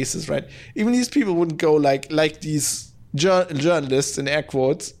regular basis, right? Even these people wouldn't go like these journalists in air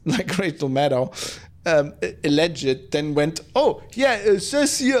quotes, like Rachel Maddow, alleged, then went, oh, yeah, it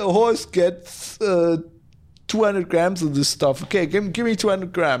says here a horse gets 200 grams of this stuff. Okay, give me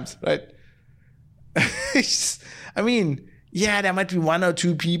 200 grams, right? I mean, yeah, there might be 1 or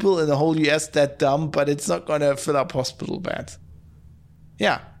 2 people in the whole US that dumb, but it's not going to fill up hospital beds.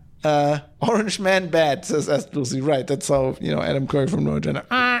 Yeah. Orange man bad, says Lucy. Right, that's how, you know, Adam Curry from Norwegian.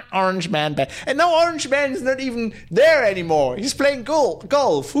 Orange man bad. And now Orange man is not even there anymore. He's playing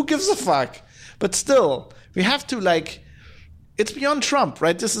golf. Who gives a fuck? But still, we have to, like, it's beyond Trump,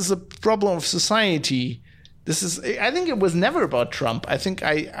 right? This is a problem of society. I think it was never about Trump. I think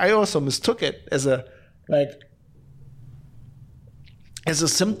I also mistook it as a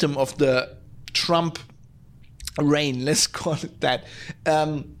symptom of the Trump reign. Let's call it that.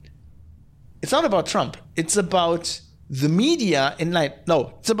 It's not about Trump. It's about the media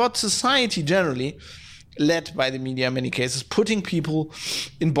it's about society generally, led by the media in many cases, putting people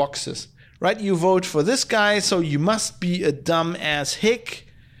in boxes. Right, you vote for this guy, so you must be a dumb-ass hick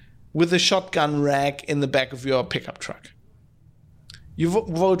with a shotgun rack in the back of your pickup truck. You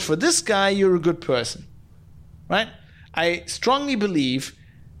vote for this guy, you're a good person. Right? I strongly believe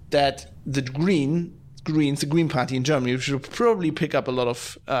that the Greens, the Green Party in Germany, which will probably pick up a lot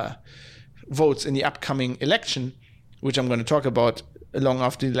of votes in the upcoming election, which I'm going to talk about long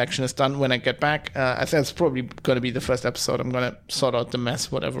after the election is done when I get back. I think that's probably going to be the first episode. I'm going to sort out the mess,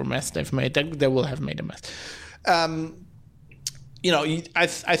 whatever mess they've made. They will have made a mess. You know, I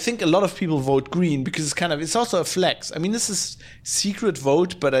think a lot of people vote Green because it's also a flex. I mean, this is secret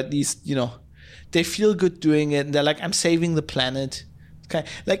vote, but at least, you know, they feel good doing it. And they're like, I'm saving the planet. Okay.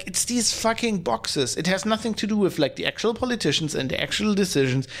 Like, it's these fucking boxes. It has nothing to do with like the actual politicians and the actual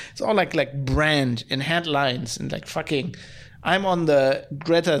decisions. It's all like brand and headlines and like fucking, I'm on the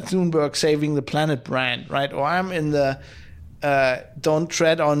Greta Thunberg saving the planet brand, right? Or I'm in the don't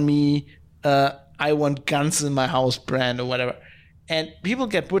tread on me, I want guns in my house brand or whatever. And people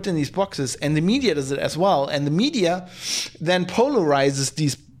get put in these boxes, and the media does it as well. And the media then polarizes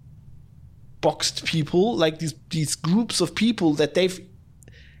these boxed people, like these groups of people that they've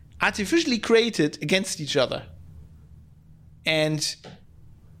artificially created against each other. And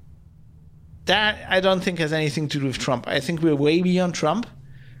that I don't think has anything to do with Trump. I think we're way beyond Trump.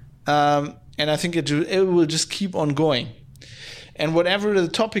 And I think it will just keep on going. And whatever the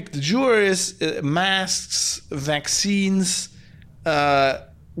topic du jour is, masks, vaccines,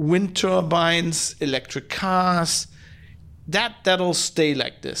 wind turbines, electric cars, that'll stay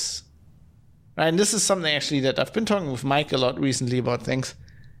like this. Right? And this is something actually that I've been talking with Mike a lot recently about things.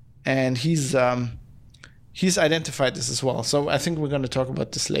 And he's identified this as well. So I think we're going to talk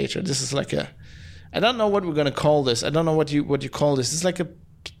about this later. This is like I don't know what we're going to call this. I don't know what you call this. It's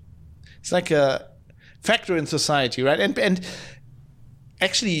like a factor in society, right? And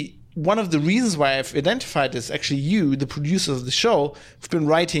actually, one of the reasons why I've identified this, actually you, the producer of the show, have been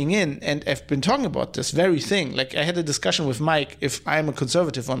writing in and have been talking about this very thing. Like I had a discussion with Mike if I'm a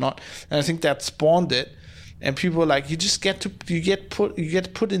conservative or not, and I think that spawned it. And people were like, you get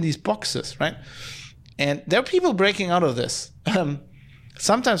put in these boxes, right? And there are people breaking out of this.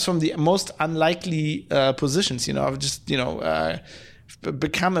 Sometimes from the most unlikely positions. I've just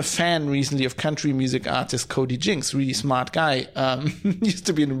become a fan recently of country music artist Cody Jinks, really smart guy. Used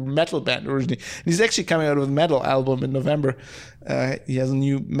to be in a metal band originally. And he's actually coming out with a metal album in November. He has a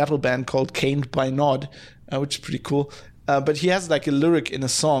new metal band called Caned by Nod, which is pretty cool. But he has like a lyric in a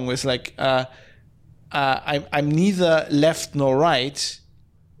song where it's like, I'm neither left nor right.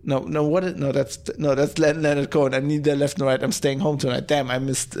 That's Leonard Cohen. I'm neither left nor right. I'm staying home tonight. Damn, I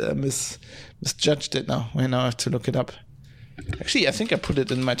misjudged it now. I now have to look it up. Actually, I think I put it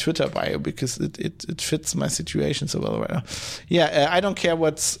in my Twitter bio because it fits my situation so well right now. Yeah, I don't care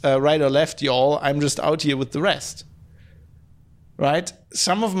what's right or left, y'all. I'm just out here with the rest. Right?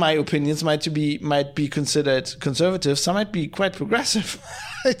 Some of my opinions might be considered conservative. Some might be quite progressive.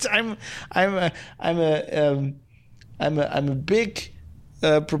 I'm a big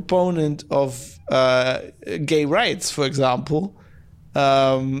proponent of gay rights, for example,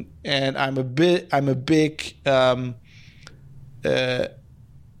 and I'm a big I'm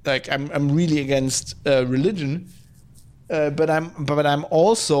really against religion, but I'm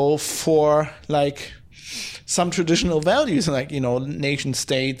also for like some traditional values, like nation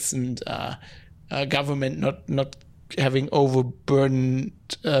states and government not having overburdened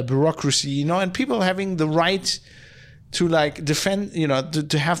bureaucracy, and people having the right to like defend,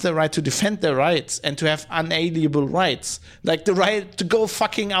 to have the right to defend their rights and to have unalienable rights, like the right to go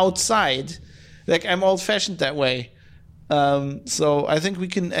fucking outside. Like I'm old-fashioned that way. So I think we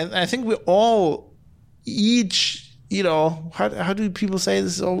can, and I think we're all each, how do people say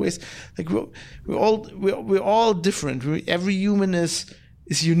this always? Like we're all different. Every human is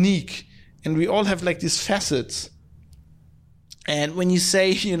unique, and we all have like these facets. And when you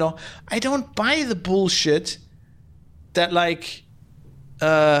say, I don't buy the bullshit that like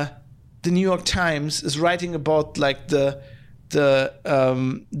the New York Times is writing about like the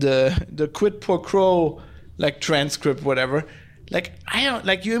quid pro quo like transcript, whatever. Like I don't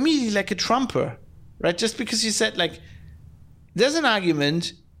like you immediately like a Trumper, right? Just because you said like there's an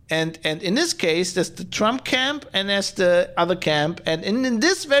argument, and in this case there's the Trump camp and there's the other camp, and in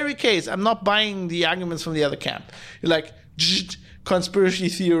this very case I'm not buying the arguments from the other camp. You're like conspiracy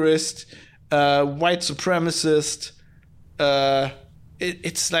theorist, white supremacist.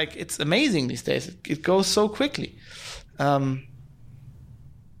 It's like it's amazing these days. It goes so quickly.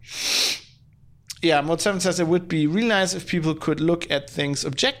 Mode 7 says it would be really nice if people could look at things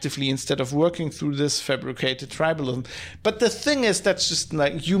objectively instead of working through this fabricated tribalism. But the thing is, that's just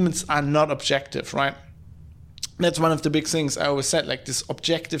like humans are not objective, right? That's one of the big things I always said, like this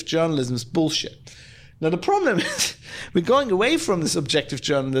objective journalism is bullshit. Now the problem is we're going away from this objective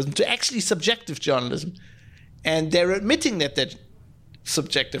journalism to actually subjective journalism. And they're admitting that they're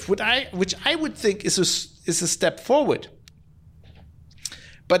subjective, which I would think is a step forward.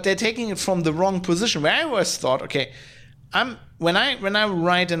 But they're taking it from the wrong position. Where I always thought, okay, when I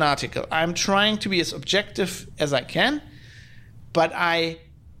write an article, I'm trying to be as objective as I can, but I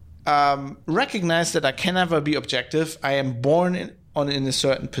recognize that I can never be objective. I am born in a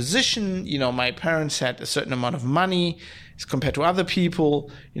certain position. My parents had a certain amount of money as compared to other people.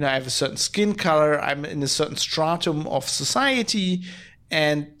 I have a certain skin color. I'm in a certain stratum of society,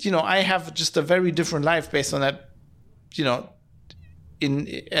 and I have just a very different life based on that.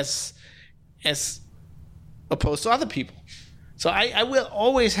 As opposed to other people. So I will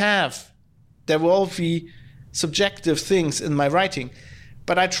always there will always be subjective things in my writing,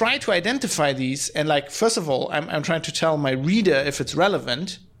 but I try to identify these, and like, first of all, I'm trying to tell my reader, if it's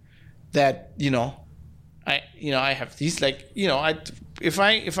relevant, that, I have these, like, if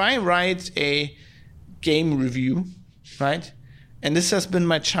I write a game review, right, And this has been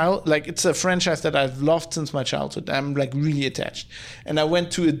my it's a franchise that I've loved since my childhood. I'm like really attached. And I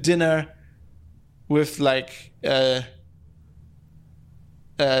went to a dinner with like the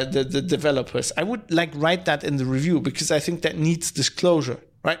developers. I would like write that in the review because I think that needs disclosure,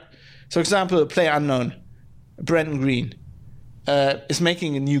 right? So, example, PlayerUnknown, Brandon Green, is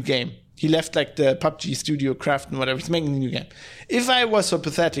making a new game. He left like the PUBG studio, Craft and whatever. He's making a new game. If I was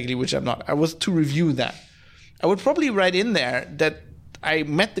hypothetically, which I'm not, I was to review that, I would probably write in there that I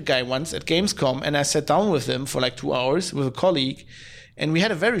met the guy once at Gamescom and I sat down with him for like 2 hours with a colleague and we had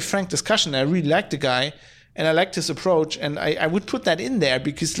a very frank discussion. I really liked the guy and I liked his approach, and I would put that in there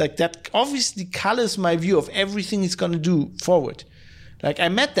because like that obviously colors my view of everything he's going to do forward. Like I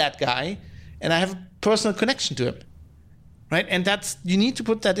met that guy and I have a personal connection to him. Right? And you need to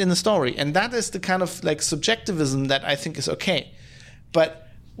put that in the story. And that is the kind of like subjectivism that I think is okay. But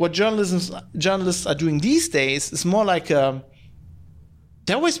what journalists are doing these days is more like they're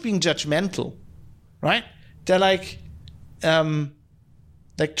always being judgmental, right? They're like try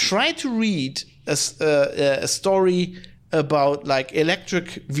to read a story about like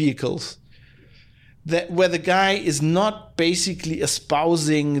electric vehicles where the guy is not basically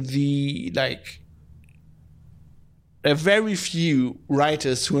espousing the like. There are very few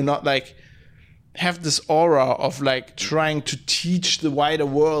writers who are not like have this aura of like trying to teach the wider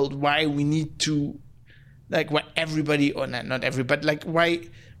world why we need to like why everybody or not everybody like why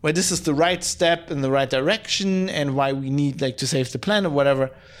this is the right step in the right direction and why we need like to save the planet or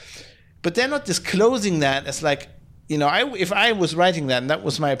whatever. But they're not disclosing that as like, you know, if I was writing that and that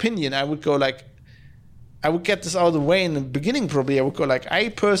was my opinion, I would go like, I would get this out of the way in the beginning probably. I would go like, I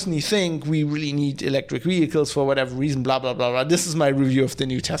personally think we really need electric vehicles for whatever reason, blah, blah, blah, blah. This is my review of the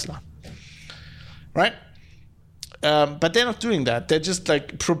new Tesla. Right? But they're not doing that. They're just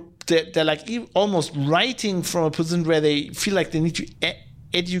like, they're like almost writing from a position where they feel like they need to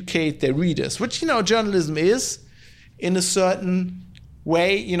educate their readers, which, you know, journalism is in a certain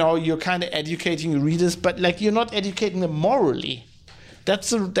way. You know, you're kind of educating your readers, but like you're not educating them morally.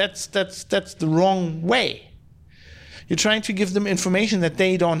 That's the wrong way. You're trying to give them information that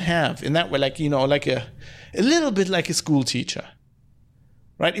they don't have. In that way, like, you know, like a little bit like a school teacher,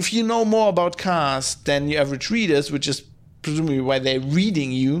 right? If you know more about cars than your average readers, which is presumably why they're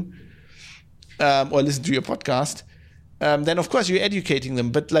reading you or listen to your podcast, then of course you're educating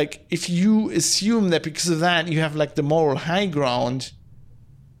them. But like, if you assume that because of that you have like the moral high ground,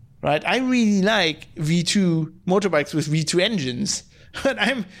 right? I really like V2 motorbikes with V2 engines. But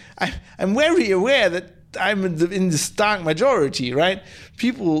I'm very aware that I'm in the stark majority, right?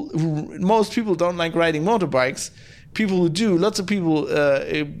 Most people don't like riding motorbikes. People who do, lots of people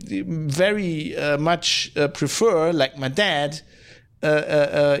very much prefer, like my dad,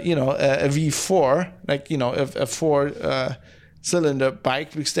 you know, a V4, like, you know, a four-cylinder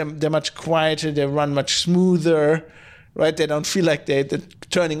bike because they're much quieter, they run much smoother, right? They don't feel like they're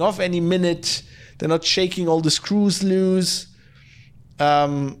turning off any minute. They're not shaking all the screws loose.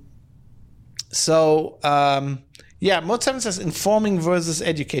 Mode7 says informing versus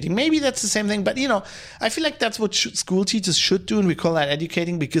educating. Maybe that's the same thing, but you know, I feel like that's what school teachers should do, and we call that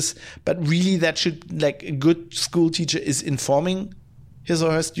educating but really that should, like, a good school teacher is informing his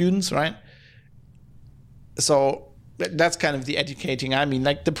or her students, right? So that's kind of the educating. I mean,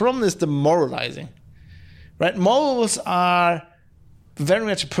 like, the problem is the moralizing, right? Morals are very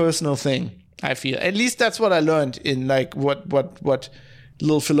much a personal thing, I feel. At least that's what I learned in like what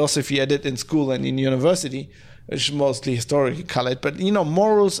little philosophy I did in school and in university, which is mostly historically colored. But, you know,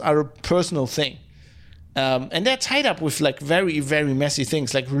 morals are a personal thing. And they're tied up with like very, very messy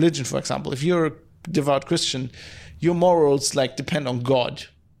things, like religion, for example. If you're a devout Christian, your morals like depend on God,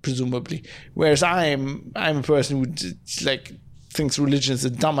 presumably. Whereas I'm a person who like thinks religion is a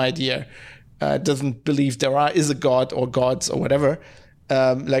dumb idea, doesn't believe there is a God or gods or whatever.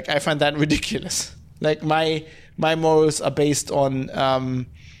 Like, I find that ridiculous. Like, my morals are based on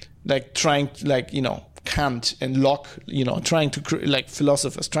like trying to, like, you know, Kant and Locke, you know, trying to like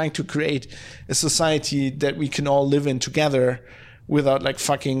philosophers trying to create a society that we can all live in together without like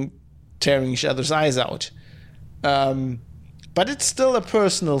fucking tearing each other's eyes out. But it's still a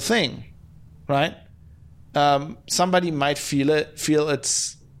personal thing, right? Somebody might feel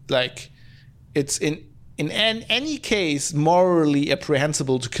it's like it's in any case morally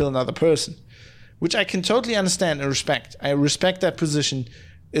apprehensible to kill another person, which I can totally understand and respect. I respect that position.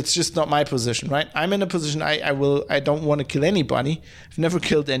 It's just not my position, right? I'm in a position I don't want to kill anybody. I've never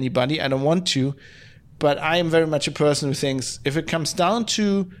killed anybody. I don't want to. But I am very much a person who thinks if it comes down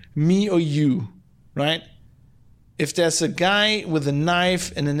to me or you, right? If there's a guy with a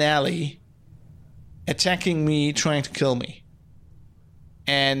knife in an alley attacking me, trying to kill me,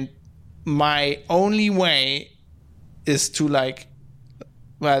 and my only way is to like,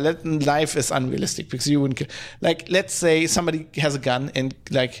 well, life is unrealistic because you wouldn't, like, let's say somebody has a gun and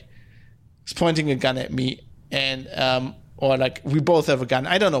like is pointing a gun at me, and or like we both have a gun,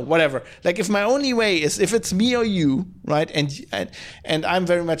 I don't know, whatever. Like if my only way is if it's me or you, right? And I'm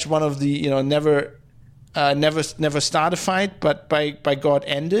very much one of the, you know, never start a fight, but by God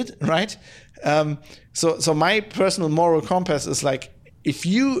end it, right? So my personal moral compass is like, if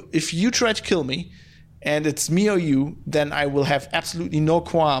you try to kill me and it's me or you, then I will have absolutely no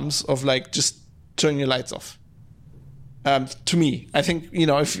qualms of like just turning your lights off. To me, I think, you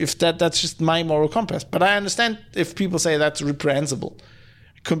know, if that's just my moral compass. But I understand if people say that's reprehensible.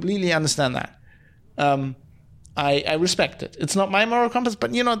 I completely understand that. I respect it. It's not my moral compass,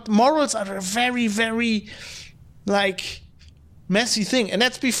 but you know, morals are a very, very like messy thing, and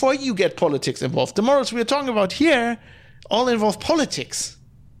that's before you get politics involved. The morals we're talking about here all involve politics,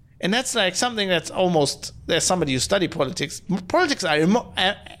 and that's like something that's almost, there's somebody who study politics. Politics are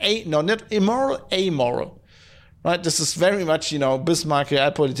not immoral, amoral. Right, this is very much, you know, Bismarck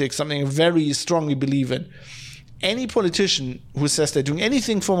politics, something I very strongly believe in. Any politician who says they're doing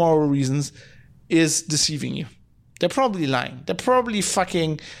anything for moral reasons is deceiving you. They're probably lying. They're probably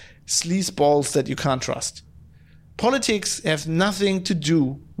fucking sleazeballs that you can't trust. Politics have nothing to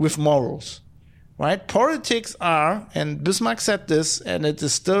do with morals, right? Politics are, and Bismarck said this, and it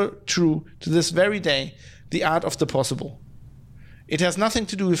is still true to this very day, the art of the possible. It has nothing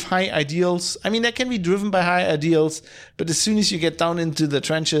to do with high ideals. I mean, that can be driven by high ideals, but as soon as you get down into the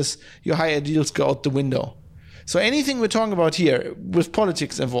trenches, your high ideals go out the window. So anything we're talking about here with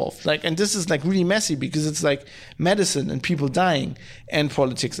politics involved, like, and this is like really messy because it's like medicine and people dying and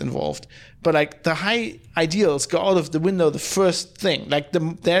politics involved. But like the high ideals go out of the window the first thing. Like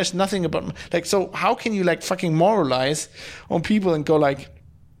there's nothing about, like, so how can you like fucking moralize on people and go like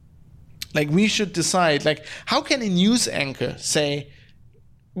we should decide, like, how can a news anchor say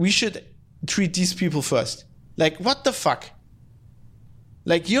we should treat these people first? Like, what the fuck?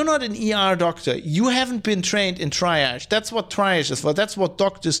 Like, you're not an ER doctor. You haven't been trained in triage. That's what triage is for. That's what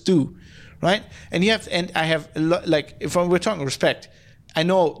doctors do, right? And I have, like, if we're talking respect, I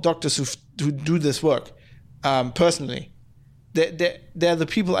know doctors who do this work personally. They're the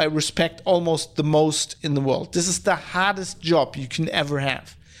people I respect almost the most in the world. This is the hardest job you can ever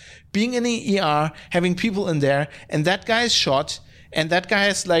have. Being in the ER, having people in there, and that guy is shot, and that guy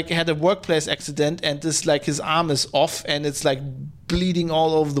has like had a workplace accident, and this like his arm is off, and it's like bleeding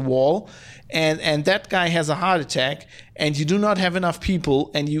all over the wall, and that guy has a heart attack, and you do not have enough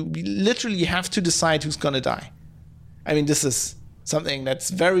people, and you literally have to decide who's gonna die. I mean, this is something that's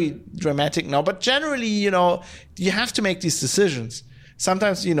very dramatic now, but generally, you know, you have to make these decisions.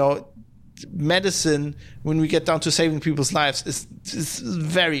 Sometimes, you know, medicine, when we get down to saving people's lives, is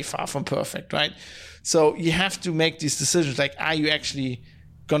very far from perfect, right? So you have to make these decisions, like, are you actually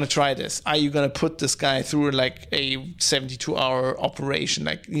gonna try this? Are you gonna put this guy through like a 72-hour operation?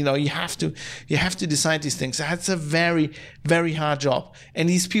 Like, you know, you have to decide these things. That's a very, very hard job, and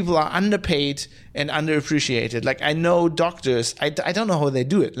these people are underpaid and underappreciated. Like, I know doctors, I don't know how they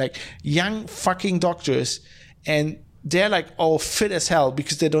do it, like young fucking doctors, and they're like all fit as hell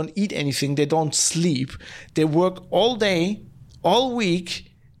because they don't eat anything, they don't sleep, they work all day, all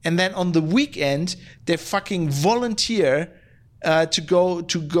week, and then on the weekend they fucking volunteer to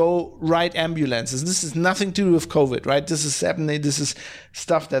go ride ambulances. This is nothing to do with COVID, right? This is happening. This is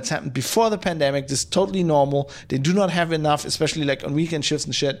stuff that's happened before the pandemic. This is totally normal. They do not have enough, especially like on weekend shifts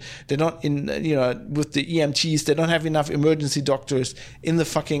and shit. They're not in, you know, with the EMTs, they don't have enough emergency doctors in the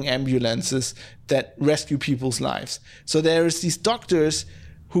fucking ambulances that rescue people's lives. So there is these doctors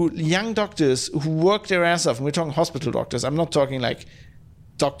young doctors who work their ass off. And we're talking hospital doctors. I'm not talking like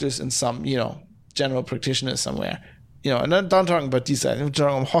doctors in some, you know, general practitioners somewhere. You know, and I'm not talking about these guys. I'm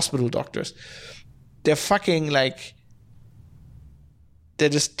talking about hospital doctors. They're fucking like, they're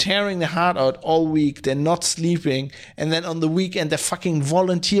just tearing their heart out all week. They're not sleeping. And then on the weekend, they're fucking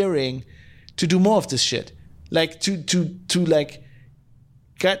volunteering to do more of this shit. Like to like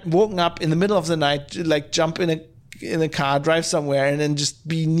get woken up in the middle of the night, like jump in a car, drive somewhere, and then just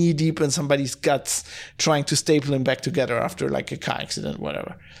be knee deep in somebody's guts trying to staple him back together after like a car accident,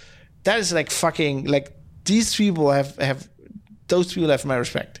 whatever. That is like fucking, like, these people have those people have my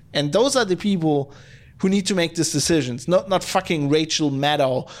respect. And those are the people who need to make these decisions, not fucking Rachel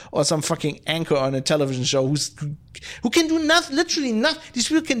Maddow or some fucking anchor on a television show who can do nothing, literally nothing. These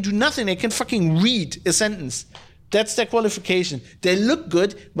people can do nothing. They can fucking read a sentence. That's their qualification. They look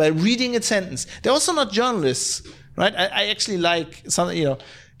good by reading a sentence. They're also not journalists, right? I actually like something, you know,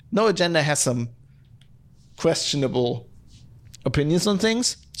 No Agenda has some questionable opinions on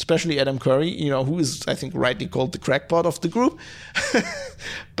things, especially Adam Curry, who is, I think, rightly called the crackpot of the group.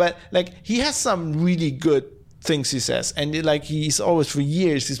 But like, he has some really good things he says, and like, he's always, for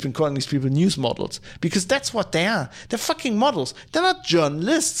years, he's been calling these people news models, because that's what they are. They're fucking models. They're not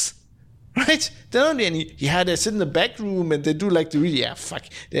journalists, right? They don't do any. They sit in the back room and they do like the really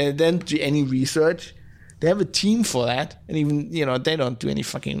They don't do any research. They have a team for that, and even they don't do any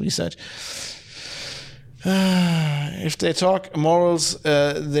fucking research. If they talk morals,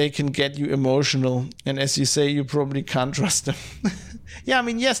 they can get you emotional, and as you say, you probably can't trust them. Yeah, I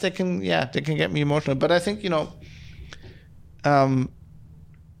mean, yes, they can. Yeah, they can get me emotional, but I think they can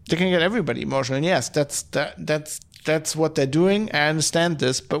get everybody emotional. And yes, that's what they're doing. I understand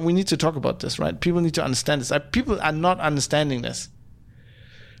this, but we need to talk about this, right? People need to understand this. People are not understanding this,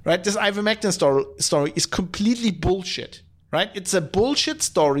 right? This Ivermectin story is completely bullshit, right? It's a bullshit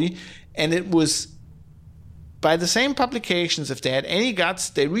story, and it was. By the same publications, if they had any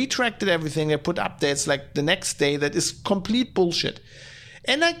guts, they retracted everything. They put updates like the next day that is complete bullshit.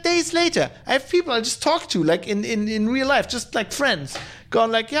 And like days later, I have people I just talk to, like in real life, just like friends,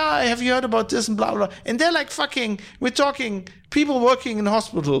 going like, yeah, have you heard about this and blah, blah, blah. And they're like we're talking people working in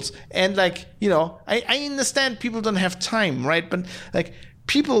hospitals. And like, I understand people don't have time, right? But like,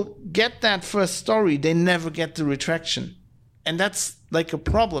 people get that first story, they never get the retraction. And that's like a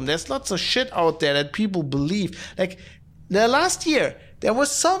problem. There's lots of shit out there that people believe. Like the last year, there was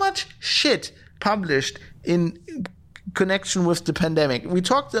so much shit published in connection with the pandemic. We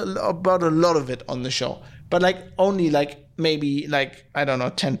talked about a lot of it on the show, but like only like maybe like, I don't know,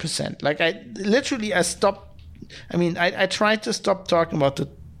 10%. Like I stopped. I mean, I tried to stop talking about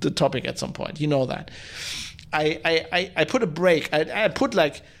the topic at some point. You know that. I put a break. I put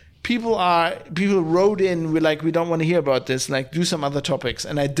like, people wrote in with like, we don't want to hear about this, like do some other topics.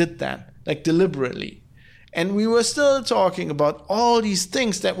 And I did that like deliberately. And we were still talking about all these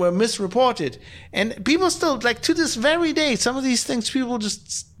things that were misreported. And people still, like to this very day, some of these things people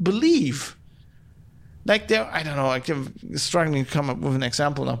just believe. Like I don't know, I'm struggling to come up with an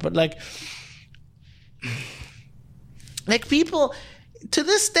example now, but like people to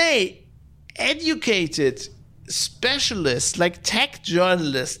this day, educated specialists, like tech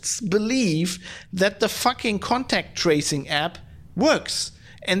journalists, believe that the fucking contact tracing app works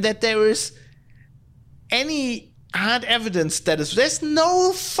and that there is any hard evidence there's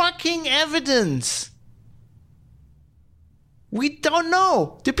no fucking evidence. We don't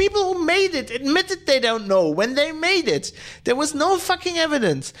know. The people who made it admitted they don't know when they made it. There was no fucking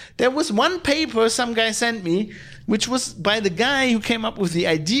evidence. There was one paper some guy sent me, which was by the guy who came up with the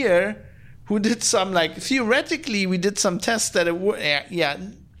idea, who did some, like, theoretically, we did some tests that it worked. Yeah.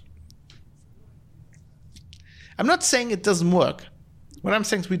 I'm not saying it doesn't work. What I'm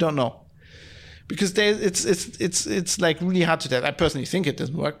saying is we don't know. Because it's like really hard to tell. I personally think it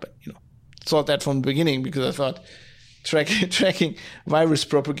doesn't work, but, thought that from the beginning because I thought tracking virus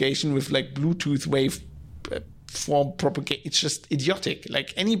propagation with, like, Bluetooth wave form propagate, it's just idiotic.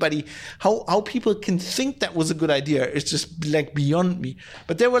 Like anybody, how people can think that was a good idea, it's just like beyond me.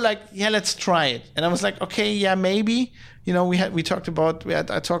 But they were like, yeah, let's try it. And I was like, okay, yeah, maybe. I talked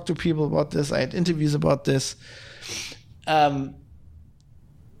to people about this. I had interviews about this.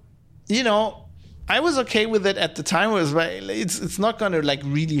 I was okay with it at the time. It's not going to like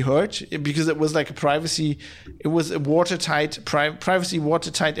really hurt because it was like it was a privacy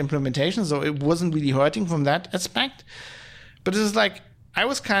watertight implementation. So it wasn't really hurting from that aspect. But it was like, I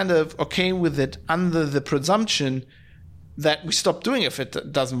was kind of okay with it under the presumption that we stop doing it if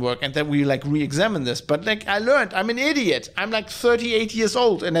it doesn't work and that we like re-examine this. But like I learned, I'm an idiot. I'm like 38 years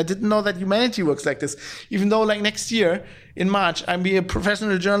old and I didn't know that humanity works like this. Even though like next year in March, I'm be a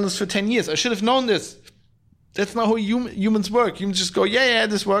professional journalist for 10 years. I should have known this. That's not how humans work. Humans just go, yeah,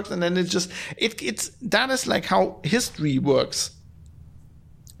 this works. And then that is like how history works.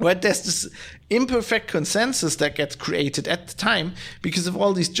 Where there's this imperfect consensus that gets created at the time because of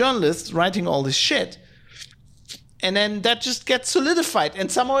all these journalists writing all this shit. And then that just gets solidified.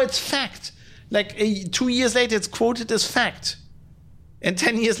 And somehow it's fact. Like 2 years later, it's quoted as fact. And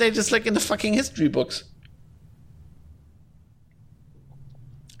 10 years later, it's like in the fucking history books.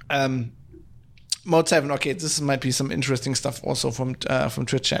 Mode 7, okay, this might be some interesting stuff also from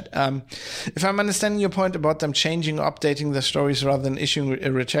Twitch chat. If I'm understanding your point about them changing or updating their stories rather than issuing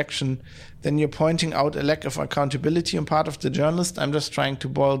a retraction, then you're pointing out a lack of accountability on part of the journalist. I'm just trying to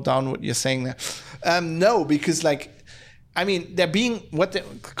boil down what you're saying there. No, because like, I mean,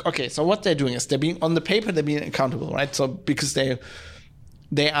 so what they're doing is they're being, on the paper, they're being accountable, right? So because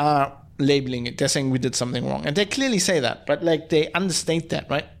they are labeling it, they're saying we did something wrong. And they clearly say that, but like they understate that,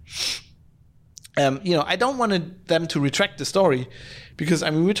 right? I don't want them to retract the story because,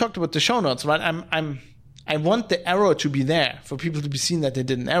 we talked about the show notes, right? I want the error to be there for people to be seen that they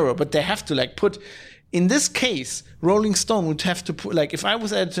did an error, but they have to put, in this case, Rolling Stone would have to put, if I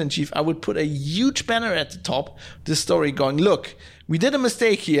was editor-in-chief, I would put a huge banner at the top, this story going, look, we did a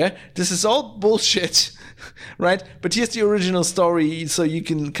mistake here. This is all bullshit, right? But here's the original story so you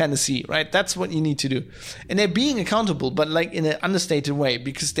can kind of see, right? That's what you need to do. And they're being accountable, but in an understated way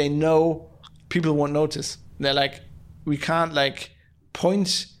because they know people won't notice. They're like, we can't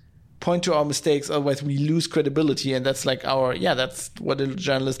point to our mistakes, otherwise we lose credibility, and that's that's what a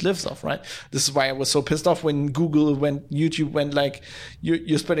journalist lives off, right? This is why I was so pissed off when YouTube went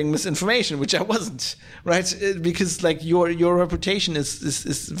you're spreading misinformation, which I wasn't, right? Because your reputation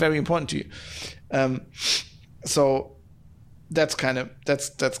is very important to you. So that's kind of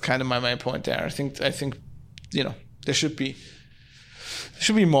my point there. I think there should be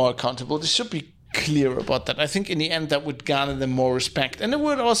more accountable. There should be clear about that. I think in the end that would garner them more respect, and it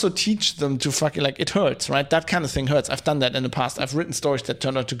would also teach them to fucking it hurts, right? That kind of thing hurts. I've done that in the past. I've written stories that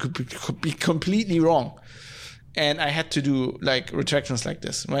turned out to be completely wrong, and I had to do retractions like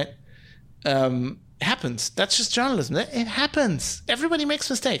this, right? Happens. That's just journalism. It happens. Everybody makes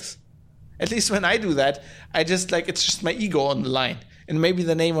mistakes. At least when I do that, I just it's just my ego on the line, and maybe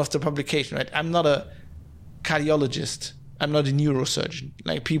the name of the publication, right? I'm not a cardiologist. I'm not a neurosurgeon.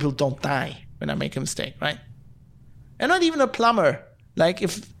 People don't die when I make a mistake, right? And not even a plumber.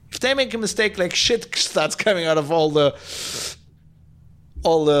 If they make a mistake, shit starts coming out of all the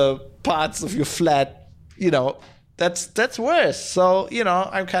parts of your flat, that's worse. So,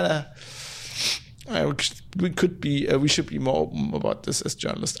 I'm kind of, we should be more about this as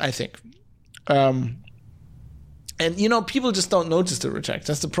journalists, I think. And people just don't notice the retract.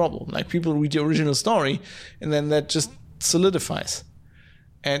 That's the problem. People read the original story and then that just solidifies.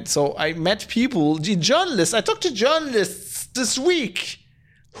 And so I met journalists. I talked to journalists this week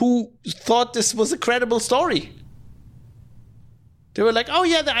who thought this was a credible story. They were like, "Oh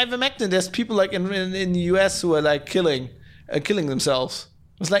yeah, the Ivermectin. There's people in the US who are killing themselves."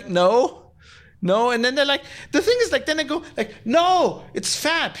 I was like, "No." And then they're like, the thing is then I go "No, it's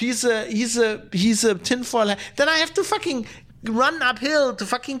Fab. He's a tinfoil." Then I have to fucking run uphill to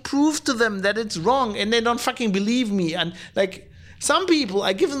fucking prove to them that it's wrong, and they don't fucking believe me. And some people,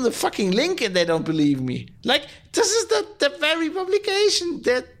 I give them the fucking link and they don't believe me. This is the very publication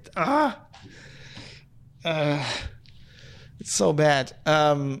that, it's so bad.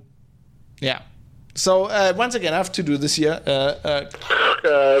 Yeah. So, once again, I have to do this here. For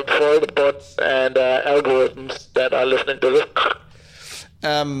the bots and algorithms that are listening to this.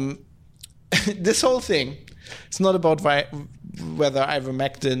 This whole thing, it's not about whether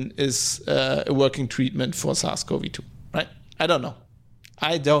ivermectin is a working treatment for SARS-CoV-2, right? I don't know.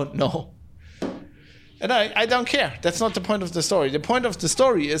 And I don't care. That's not the point of the story. The point of the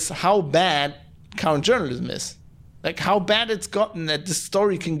story is how bad current journalism is. How bad it's gotten that this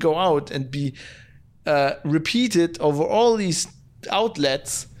story can go out and be repeated over all these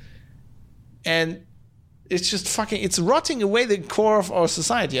outlets. And it's just it's rotting away the core of our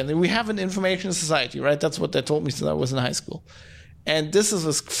society. I mean, we have an information society, right? That's what they told me since I was in high school. And this is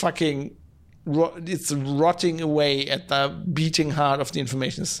it's rotting away at the beating heart of the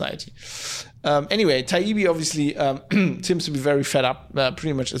information society. Anyway, Taibbi obviously seems to be very fed up,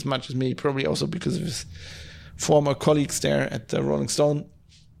 pretty much as me, probably also because of his former colleagues there at the Rolling Stone.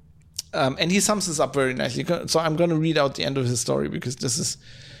 And he sums this up very nicely. So I'm going to read out the end of his story because this is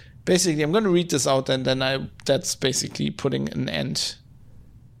basically, I'm going to read this out and then that's basically putting an end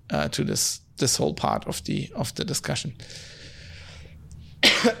to this whole part of the discussion.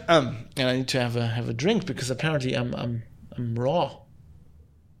 And I need to have a drink because apparently I'm raw.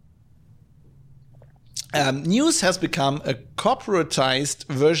 News has become a corporatized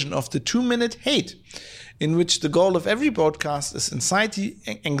version of the 2-minute hate, in which the goal of every broadcast is an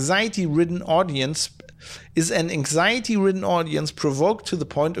anxiety-ridden audience provoked to the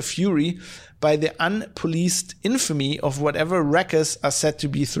point of fury by the unpoliced infamy of whatever wreckers are said to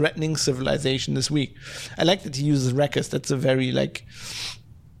be threatening civilization this week. I like that he uses wreckers. That's a very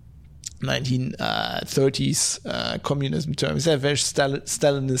 1930s communism term. It's a very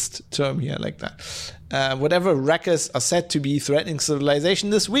Stalinist term here, like that. Whatever wreckers are said to be threatening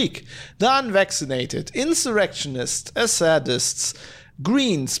civilization this week. The unvaccinated, insurrectionists, assadists,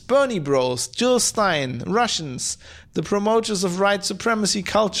 Greens, Bernie Bros, Jill Stein, Russians, the promoters of white supremacy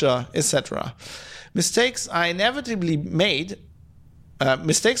culture, etc. Mistakes are inevitable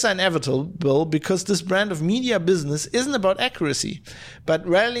because this brand of media business isn't about accuracy, but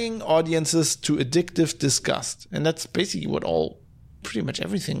rallying audiences to addictive disgust. And that's basically what all pretty much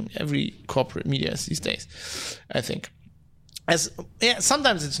everything, every corporate media is these days, I think.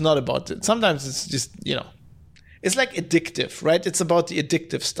 Sometimes it's not about it. Sometimes it's just, it's like addictive, right? It's about the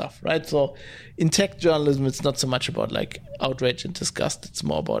addictive stuff, right? So in tech journalism, it's not so much about like outrage and disgust. It's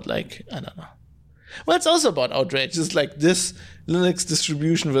more about like, I don't know. Well, it's also about outrage. It's like this Linux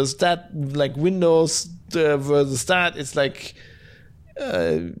distribution versus that, like Windows versus that. It's like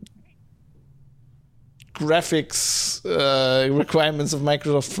graphics requirements of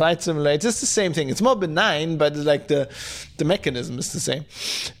Microsoft Flight Simulator. It's the same thing. It's more benign, but like the mechanism is the same.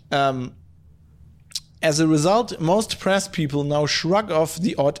 As a result, most press people now shrug off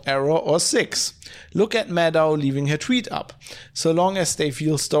the odd error or six. Look at Maddow leaving her tweet up. So long as they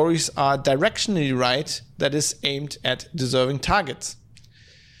feel stories are directionally right, that is aimed at deserving targets.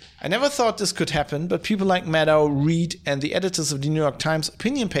 I never thought this could happen, but people like Maddow, Reed, and the editors of the New York Times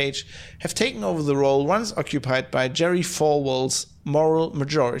opinion page have taken over the role once occupied by Jerry Falwell's moral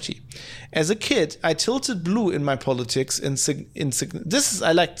majority. As a kid, I tilted blue in my politics. This is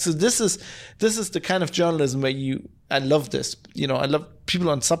the kind of journalism where I love this. I love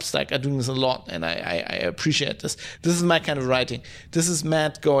people on Substack are doing this a lot, and I appreciate this. This is my kind of writing. This is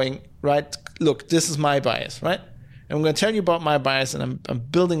Matt going, right, look, this is my bias, right? I'm going to tell you about my bias, and I'm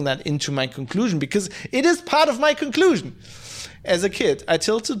building that into my conclusion because it is part of my conclusion. As a kid, I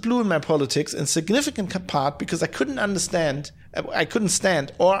tilted blue in my politics in significant part because I couldn't stand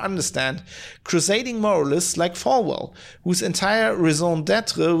or understand crusading moralists like Falwell, whose entire raison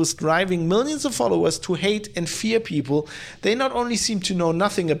d'etre was driving millions of followers to hate and fear people they not only seemed to know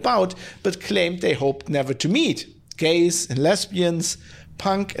nothing about, but claimed they hoped never to meet. Gays and lesbians,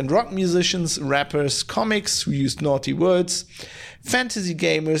 punk and rock musicians, rappers, comics who used naughty words, fantasy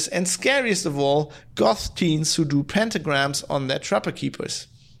gamers, and scariest of all, goth teens who do pentagrams on their trapper keepers.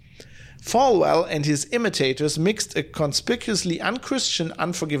 Falwell and his imitators mixed a conspicuously unchristian,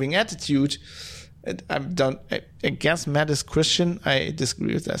 unforgiving attitude. I guess Matt is Christian. I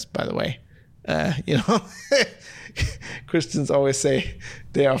disagree with that, by the way. Christians always say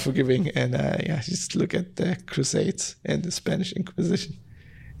they are forgiving, and just look at the Crusades and the Spanish Inquisition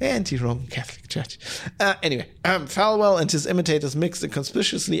and the Roman Catholic Church. Falwell and his imitators mixed a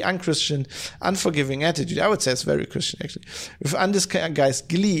conspicuously unchristian, unforgiving attitude. I would say it's very Christian, actually, with undisguised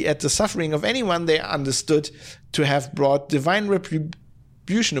glee at the suffering of anyone they understood to have brought divine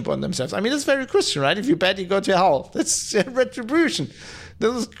retribution upon themselves. I mean, it's very Christian, right? If you're bad, you go to hell. That's retribution.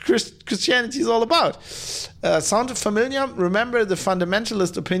 This is Christianity is all about. Sound familiar? Remember the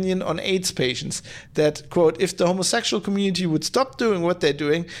fundamentalist opinion on AIDS patients that, quote, if the homosexual community would stop doing what they're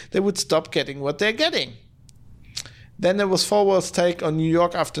doing, they would stop getting what they're getting. Then there was Falwell's take on New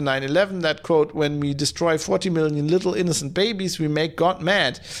York after 9/11 that, quote, when we destroy 40 million little innocent babies, we make God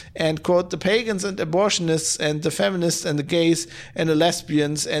mad. And, quote, the pagans and abortionists and the feminists and the gays and the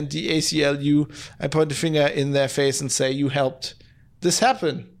lesbians and the ACLU, I point a finger in their face and say, you helped this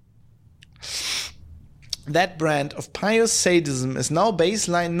happened. That brand of pious sadism is now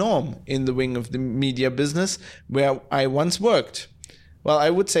baseline norm in the wing of the media business where I once worked. Well, I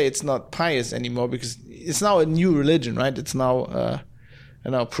would say it's not pious anymore because it's now a new religion, right? It's now,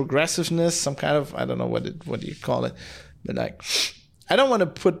 progressiveness, some kind of, I don't know what do you call it, but like, I don't want to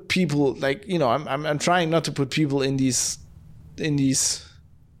put people like, I'm trying not to put people in these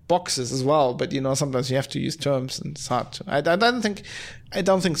boxes as well, but sometimes you have to use terms and it's hard to. I don't think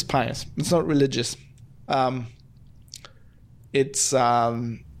it's pious. It's not religious. It's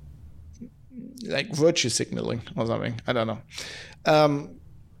like virtue signaling or something. I don't know.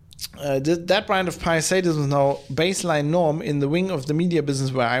 That brand of pious sadism is now baseline norm in the wing of the media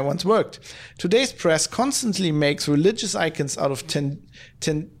business where I once worked. Today's press constantly makes religious icons out of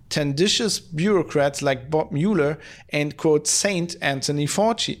tenditious bureaucrats like Bob Mueller and, quote, Saint Anthony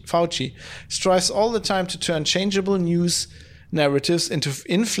Fauci, strives all the time to turn changeable news narratives into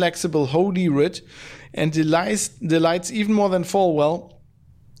inflexible holy writ and delights even more than Falwell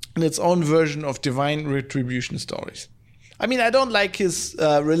in its own version of divine retribution stories. I mean, I don't like his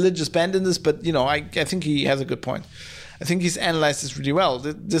religious bent in this, but, I think he has a good point. I think he's analyzed this really well.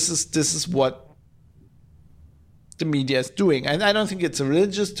 This is what the media is doing. And I don't think it's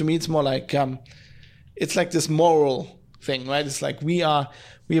religious. To me, it's more like it's like this moral thing, right? It's like we are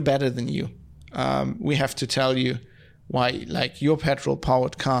better than you. We have to tell you why, like, your petrol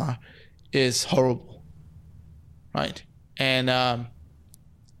powered car is horrible, right? And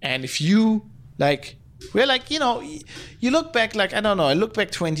if you like, we're like, you look back, like, I don't know, I look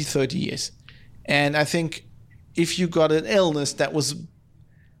back 20, 30 years, and I think if you got an illness that was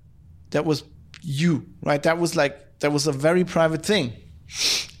you, right? That was a very private thing.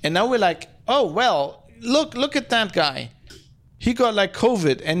 And now we're like, oh, well, look at that guy. he got like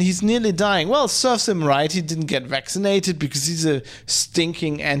COVID and he's nearly dying. Well, serves him right. He didn't get vaccinated because he's a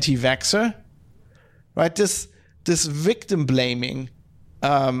stinking anti-vaxxer, right? This victim blaming,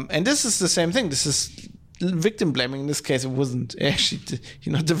 and this is the same thing. This is victim blaming. In this case, it wasn't actually,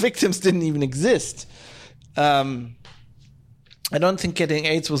 the victims didn't even exist. I don't think getting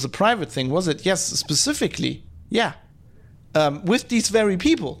AIDS was a private thing, was it? Yes, specifically. Yeah. With these very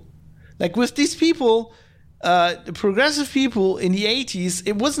people. Like with these people, the progressive people in the 80s,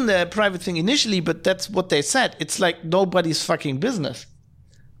 it wasn't a private thing initially, but that's what they said. It's like nobody's fucking business.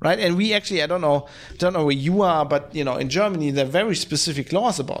 Right? And we actually, I don't know where you are, but in Germany, there are very specific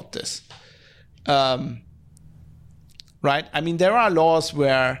laws about this. Right? I mean, there are laws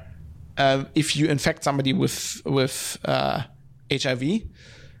where if you infect somebody with HIV,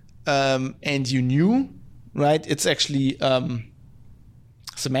 and you knew, right? It's actually it's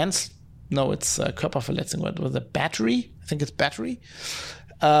Körperverletzung. What was it? Battery? I think it's battery.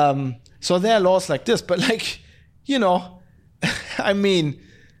 So there are laws like this, but I mean,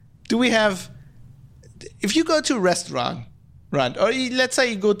 do we have? If you go to a restaurant, right, or let's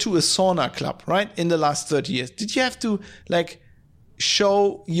say you go to a sauna club, right, in the last 30 years, did you have to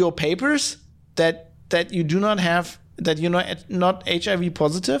show your papers that you do not have? That you're not HIV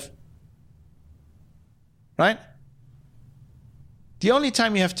positive, right? The only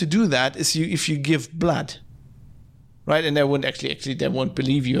time you have to do that is if you give blood, right? And they won't they won't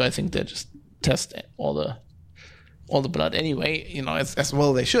believe you. I think they just test all the blood anyway. As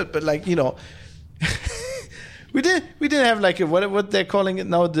well they should. But we didn't have what they're calling it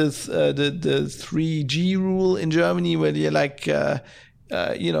now, the 3G rule in Germany, where you're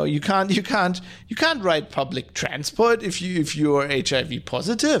you can't ride public transport if you're HIV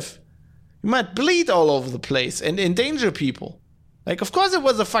positive. You might bleed all over the place and endanger people. Of course it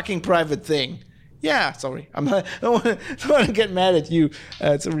was a fucking private thing. Yeah, sorry. I don't want to get mad at you.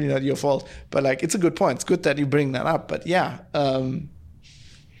 It's really not your fault. But it's a good point. It's good that you bring that up. But yeah, I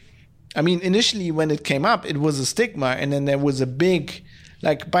mean, initially when it came up, it was a stigma, and then there was a big,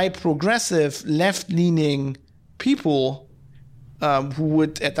 by progressive, left-leaning people. Who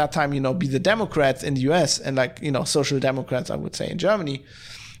would at that time, be the Democrats in the US and social democrats, I would say, in Germany.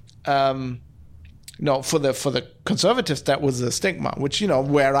 For the conservatives, that was a stigma, which,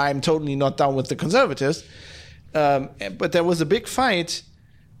 where I'm totally not down with the conservatives. But there was a big fight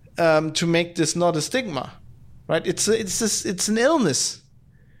to make this not a stigma, right? It's an illness.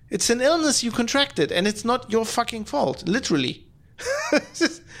 It's an illness you contracted, and it's not your fucking fault, literally.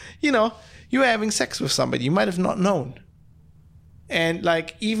 You were having sex with somebody you might have not known. And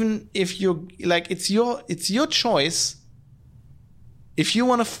even if you're it's your choice. If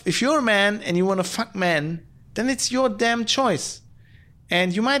you're a man and you want to fuck men, then it's your damn choice.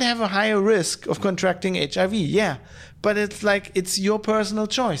 And you might have a higher risk of contracting HIV, yeah. But it's your personal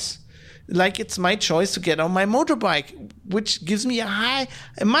choice. It's my choice to get on my motorbike, which gives me a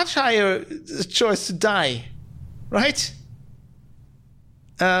much higher choice to die, right?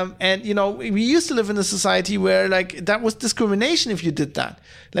 And we used to live in a society where that was discrimination if you did that.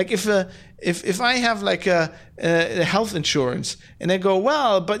 If I have a health insurance and they go,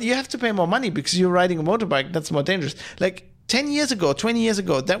 well, but you have to pay more money because you're riding a motorbike, that's more dangerous. 10 years ago, 20 years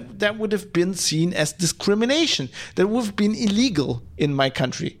ago, that would have been seen as discrimination. That would have been illegal in my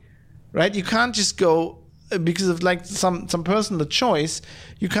country, right? You can't just go because of some personal choice.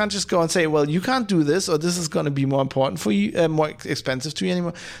 You can't just go and say, well, you can't do this, or this is going to be more important for you, more expensive to you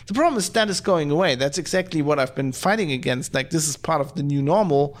anymore. The problem is that is going away. That's exactly what I've been fighting against. This is part of the new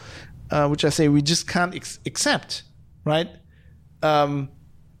normal, which I say we just can't accept, right?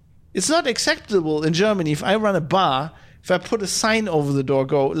 It's not acceptable in Germany if I run a bar, if I put a sign over the door,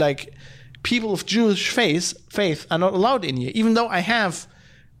 go people of Jewish faith are not allowed in here, even though I have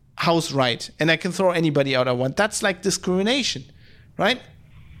house right and I can throw anybody out I want. That's discrimination, right?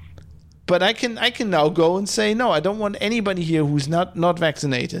 But I can now go and say, no, I don't want anybody here who's not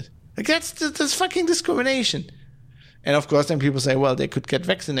vaccinated. That's fucking discrimination. And of course then people say, well, they could get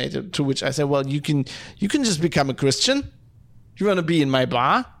vaccinated, to which I say, well, you can just become a Christian. You want to be in my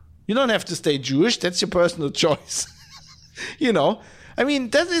bar, you don't have to stay Jewish. That's your personal choice. I mean,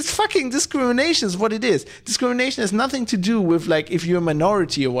 that is fucking discrimination is what it is. Discrimination has nothing to do with if you're a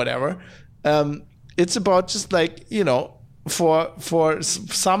minority or whatever. It's about just for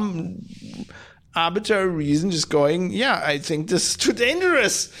some arbitrary reason just going, yeah, I think this is too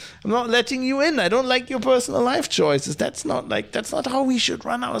dangerous. I'm not letting you in. I don't like your personal life choices. That's not how we should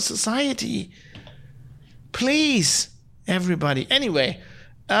run our society. Please, everybody. Anyway,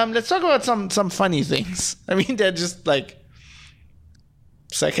 let's talk about some funny things. I mean, they're just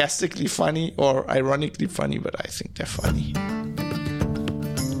sarcastically funny or ironically funny, but I think they're funny.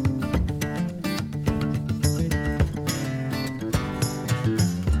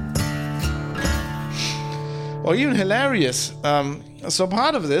 or even hilarious. So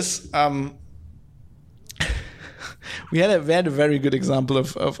part of this, we had a very good example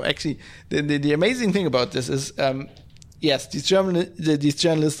of actually the amazing thing about this is, yes, these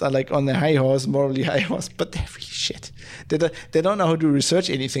journalists are like on their high horse, morally high horse, but they're really shit. They don't know how to research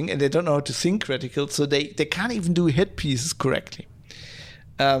anything, and they don't know how to think critical, so they can't even do hit pieces correctly.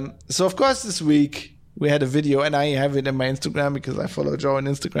 So of course this week we had a video, and I have it in my Instagram because I follow Joe on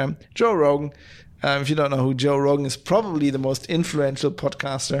Instagram. Joe Rogan. If you don't know who Joe Rogan is, probably the most influential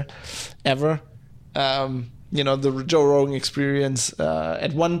podcaster ever. The Joe Rogan Experience,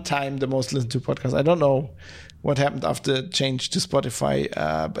 at one time the most listened to podcast. I don't know what happened after it changed to Spotify,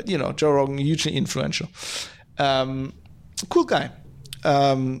 but Joe Rogan, hugely influential. Cool guy.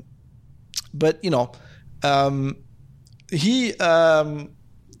 But he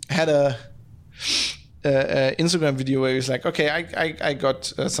had a Instagram video where he was like, okay, I got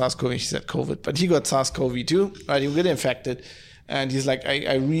SARS-CoV. He said COVID, but he got SARS-CoV-2. Right, he got infected, and he's like,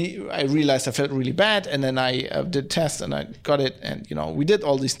 I realized I felt really bad, and then I did tests and I got it, and we did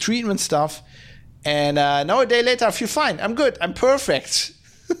all this treatment stuff, and now a day later I feel fine. I'm good. I'm perfect.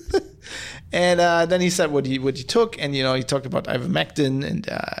 And then he said what he took, and he talked about Ivermectin and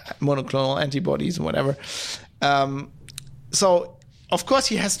monoclonal antibodies and whatever. So of course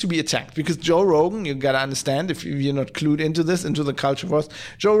he has to be attacked because Joe Rogan, you gotta understand, if you're not clued into the culture wars,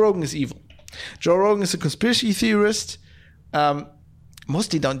 Joe Rogan is evil. Joe Rogan is a conspiracy theorist.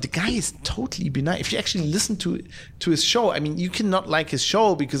 Mostly down. The guy is totally benign. If you actually listen to his show, I mean, you cannot like his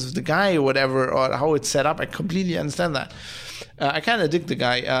show because of the guy or whatever, or how it's set up. I completely understand that. I kind of dig the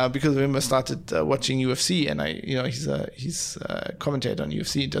guy because of him. I started watching UFC, and he's a commentator on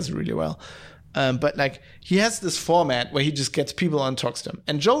UFC. He does it really well. But like he has this format where he just gets people on, talks to them.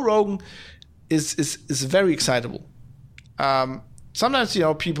 And Joe Rogan is very excitable. Sometimes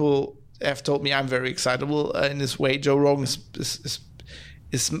people have told me I'm very excitable in this way. Joe Rogan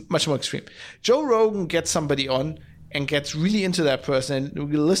is much more extreme. Joe Rogan gets somebody on and gets really into that person, and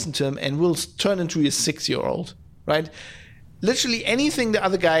we'll listen to him, and will turn into a 6-year-old, right? Literally anything the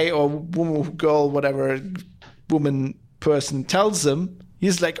other guy or woman, girl, whatever, woman, person tells him,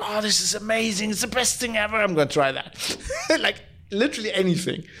 he's like, oh, this is amazing. It's the best thing ever. I'm going to try that. Like literally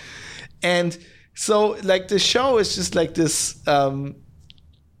anything. And so like the show is just like this,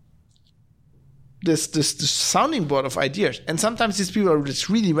 this sounding board of ideas. And sometimes these people are just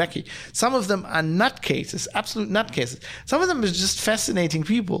really wacky. Some of them are nutcases, absolute nutcases. Some of them are just fascinating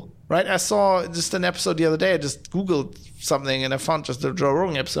people, right? I saw just an episode the other day. I just Googled something and I found just the Joe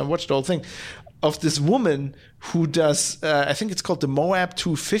Rogan episode and watched the whole thing of this woman who does, I think it's called the Moab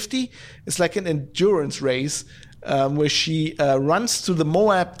 250. It's like an endurance race where she runs through the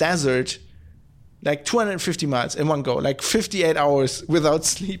Moab desert like 250 miles in one go, like 58 hours without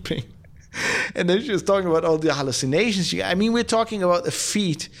sleeping. And then she was talking about all the hallucinations. I mean, we're talking about a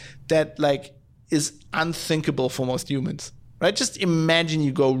feat that like is unthinkable for most humans, right? Just imagine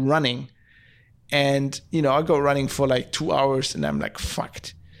you go running, and I go running for like 2 hours and I'm like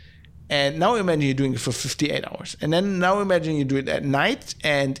fucked. And now imagine you're doing it for 58 hours. And then now imagine you do it at night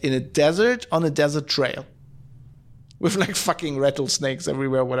and in a desert, on a desert trail with like fucking rattlesnakes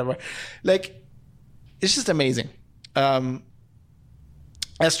everywhere, whatever. Like, it's just amazing.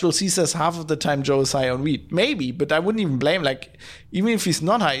 Astral C says half of the time Joe is high on weed. Maybe, but I wouldn't even blame, like, even if he's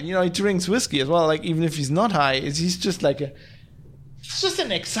not high, he drinks whiskey as well. Like, even if he's not high, he's just like it's just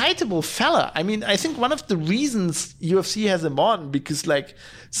an excitable fella. I mean, I think one of the reasons UFC has him on, because like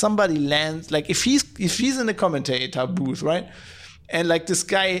somebody lands, like if he's in the commentator booth, right? And like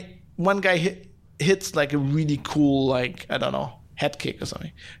one guy hits like a really cool, like, I don't know, head kick or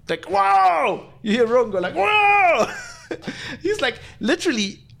something. Like, wow! You hear Rogan go like, wow! He's like,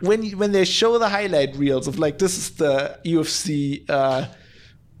 literally, when they show the highlight reels of like, this is the UFC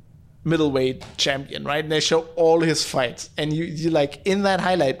middleweight champion, right? And they show all his fights, and you like in that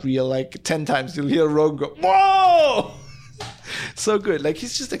highlight reel like 10 times you'll hear Rogan go, whoa! So good. Like,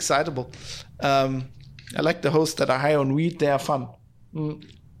 he's just excitable. I like the hosts that are high on weed. They are fun.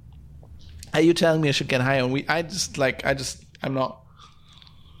 Are you telling me I should get high on weed? I'm not.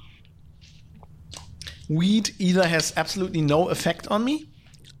 Weed either has absolutely no effect on me,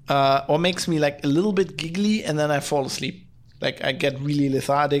 or makes me like a little bit giggly, and then I fall asleep. Like, I get really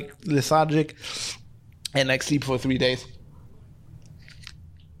lethargic, and like sleep for 3 days.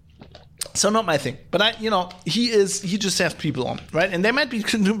 So not my thing. But he just has people on, right? And there might be,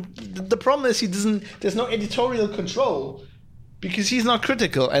 the problem is there's no editorial control, because he's not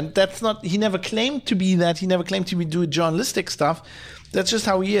critical, and he never claimed to be that. He never claimed to be doing journalistic stuff. That's just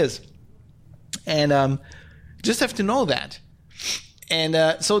how he is. And just have to know that. And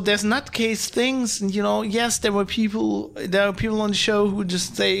so there's nutcase things, and yes, there are people on the show who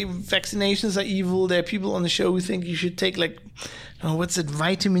just say vaccinations are evil. There are people on the show who think you should take what's it,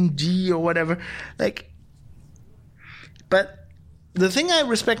 vitamin D or whatever. But the thing I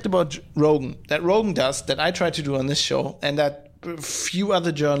respect about Rogan, that Rogan does, that I try to do on this show, and that few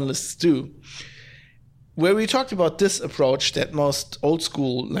other journalists do, where we talked about this approach that most old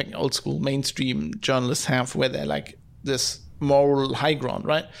school mainstream journalists have, where they're like this moral high ground,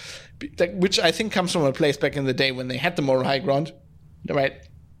 right? Which I think comes from a place back in the day when they had the moral high ground, right?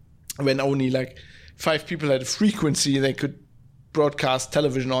 When only 5 people had a frequency they could broadcast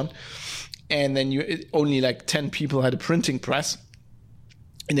television on, and then only 10 people had a printing press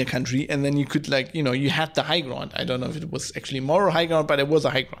in their country, and then you could you had the high ground. I don't know if it was actually moral high ground, but it was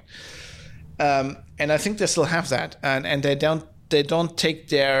a high ground. And I think they still have that, and they don't take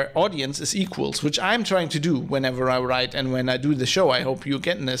their audience as equals, which I'm trying to do whenever I write and when I do the show. I hope you're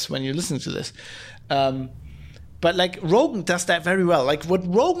getting this when you listen to this. But Rogan does that very well. What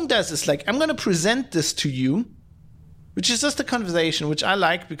Rogan does is I'm going to present this to you, which is just a conversation, which I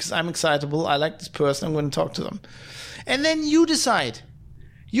like because I'm excitable. I like this person. I'm going to talk to them. And then you decide.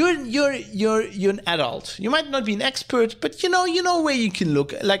 You're an adult. You might not be an expert, but you know where you can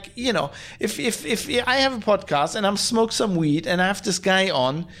look. If I have a podcast and I'm smoke some weed and I have this guy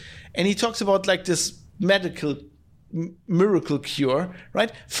on, and he talks about this medical miracle cure,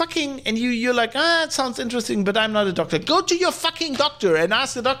 right? And you're it sounds interesting, but I'm not a doctor. Go to your fucking doctor and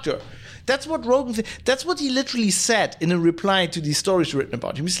ask the doctor. That's what Rogan. That's what he literally said in a reply to these stories written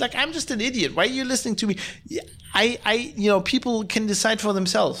about him. He's I'm just an idiot. Why are you listening to me? People can decide for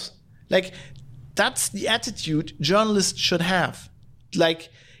themselves. That's the attitude journalists should have.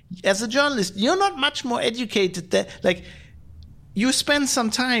 As a journalist, you're not much more educated than you spend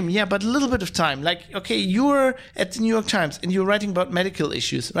some time, yeah, but a little bit of time. Okay, you're at the New York Times and you're writing about medical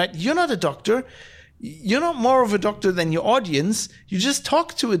issues, right? You're not a doctor. You're not more of a doctor than your audience. You just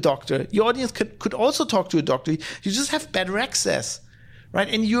talk to a doctor. Your audience could also talk to a doctor. You just have better access, right?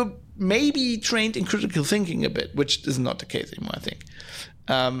 And you're maybe trained in critical thinking a bit, which is not the case anymore, I think.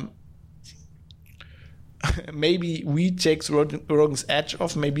 Maybe weed takes Rogan's edge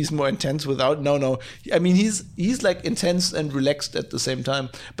off. Maybe he's more intense without. No. I mean, he's intense and relaxed at the same time,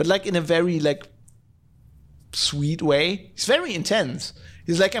 but in a very sweet way. He's very intense.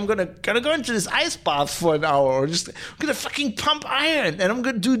 He's I'm gonna go into this ice bath for an hour, or just I'm gonna fucking pump iron, and I'm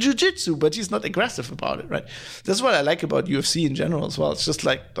gonna do jujitsu. But he's not aggressive about it, right? That's what I like about UFC in general as well. It's just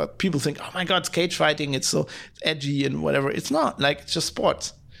that people think, oh my god, it's cage fighting, it's so edgy and whatever. It's not. It's just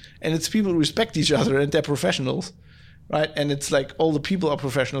sports, and it's people who respect each other and they're professionals, right? And it's all the people are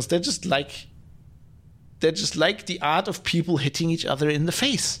professionals. They're just the art of people hitting each other in the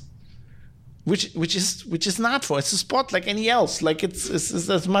face. Which is not for. It's a sport like any else. It's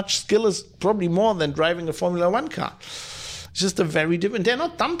as much skill as probably more than driving a Formula One car. It's just a very different. They're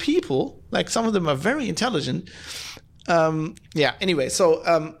not dumb people. Some of them are very intelligent. Anyway, so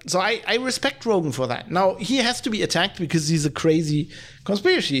I respect Rogan for that. Now he has to be attacked because he's a crazy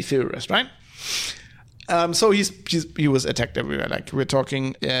conspiracy theorist, right? So he was attacked everywhere. We're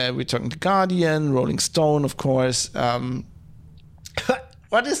talking The Guardian, Rolling Stone, of course.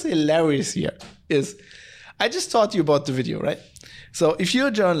 What is hilarious here is I just taught you about the video, right? So if you're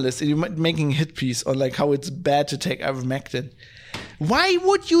a journalist and you're making a hit piece on how it's bad to take ivermectin, why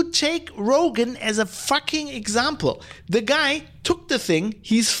would you take Rogan as a fucking example? The guy took the thing.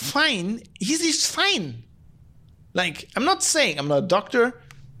 He's fine. He's fine. I'm not saying I'm not a doctor.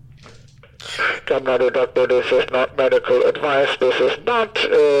 I'm not a doctor. This is not medical advice. This is not,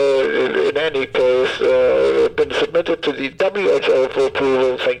 in any case, been submitted to the WHO for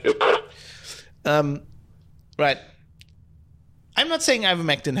approval. Thank you. Right. I'm not saying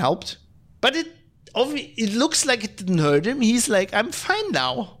ivermectin helped, but it looks like it didn't hurt him. He's I'm fine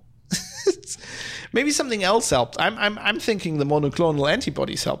now. Maybe something else helped. I'm thinking the monoclonal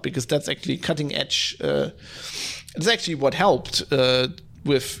antibodies helped because that's actually cutting edge. It's actually what helped.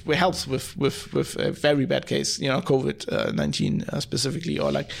 Helps with a very bad case, COVID-19 specifically,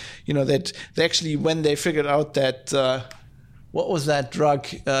 or that they actually, when they figured out that what was that drug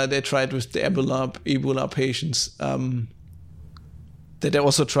they tried with the Ebola patients, that they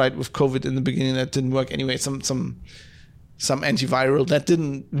also tried with COVID in the beginning that didn't work anyway. Some antiviral that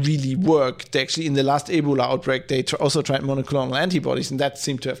didn't really work. They actually, in the last Ebola outbreak, they also tried monoclonal antibodies, and that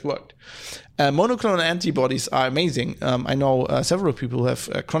seemed to have worked. Monoclonal antibodies are amazing. I know several people who have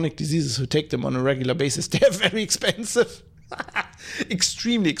chronic diseases who take them on a regular basis. They're very expensive.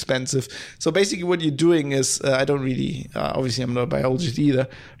 extremely expensive. So basically what you're doing is, I don't really, obviously I'm not a biologist either,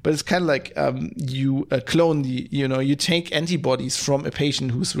 but it's kind of like you clone you take antibodies from a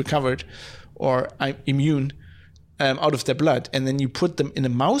patient who's recovered or immune out of their blood, and then you put them in a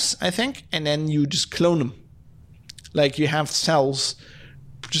mouse, I think, and then you just clone them. Like you have cells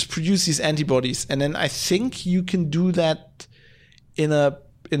just produce these antibodies, and then I think you can do that in a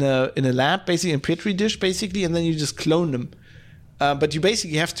lab, basically in a petri dish, basically, and then you just clone them. But you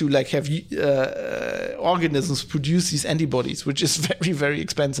basically have to like have organisms produce these antibodies, which is very, very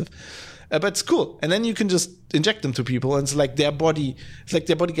expensive. But it's cool. And then you can just inject them to people, and it's like their body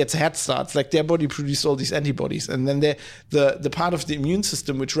gets a head start. It's like their body produced all these antibodies. And then the part of the immune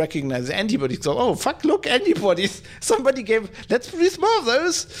system which recognizes antibodies, so, oh, fuck, look, antibodies. Let's produce more of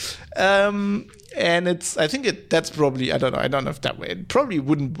those. And that's probably, I don't know if that way. It probably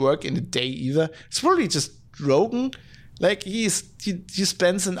wouldn't work in a day either. It's probably just Rogan. Like he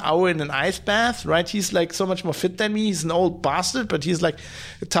spends an hour in an ice bath, right? He's like so much more fit than me. He's an old bastard, but he's like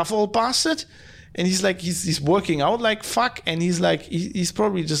a tough old bastard. And he's like, he's working out like fuck. And he's like, he's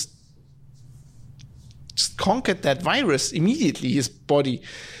probably just conquered that virus immediately, his body.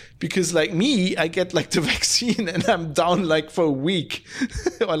 Because like me, I get like the vaccine and I'm down like for a week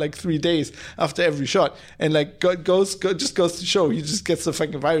or like 3 days after every shot. And like just goes to show, he just gets the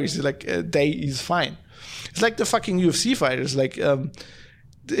fucking virus. He's like a day, he's fine. It's like the fucking UFC fighters. Like,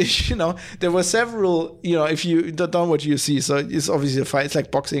 there were several, if you don't watch UFC, so it's obviously a fight. It's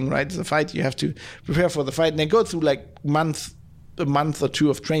like boxing, right? It's a fight. You have to prepare for the fight. And they go through like a month or two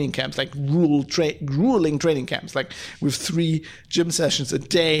of training camps, like grueling training camps, like with 3 gym sessions a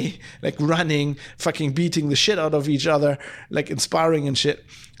day, like running, fucking beating the shit out of each other, like in sparring and shit.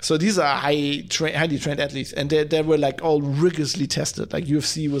 So these are highly trained athletes. And they were like all rigorously tested. Like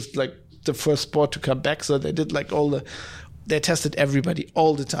UFC was like the first sport to come back, so they did like they tested everybody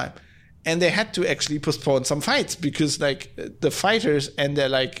all the time, and they had to actually postpone some fights because like the fighters and their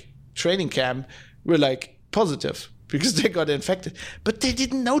like training camp were like positive because they got infected, but they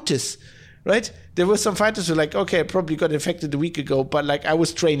didn't notice, right? There were some fighters who were like, okay, I probably got infected a week ago, but like I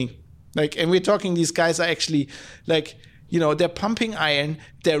was training, like, and we're talking, these guys are actually like, they're pumping iron,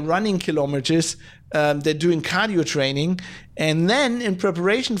 they're running kilometers, they're doing cardio training, and then in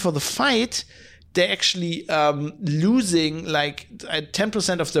preparation for the fight, they're actually losing like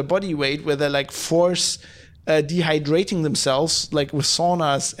 10% of their body weight, where they're like force dehydrating themselves, like with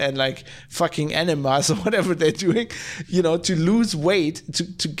saunas and like fucking enemas or whatever they're doing, to lose weight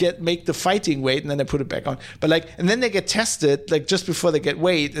to make the fighting weight, and then they put it back on. But like, and then they get tested like just before they get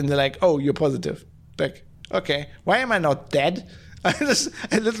weight, and they're like, oh, you're positive. Like, okay, why am I not dead? I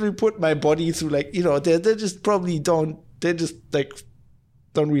literally put my body through like, they just probably don't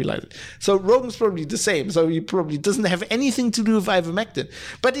realize it. So Rogan's probably the same. So he probably doesn't have anything to do with ivermectin.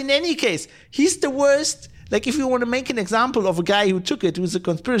 But in any case, he's the worst. Like, if you want to make an example of a guy who took it, who's a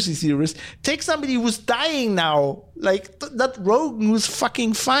conspiracy theorist, take somebody who's dying now. Like, not Rogan, who's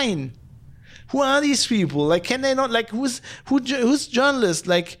fucking fine. Who are these people? Like, can they not, like, who's journalists?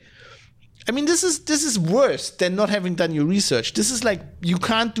 Like, I mean, this is worse than not having done your research. This is like, you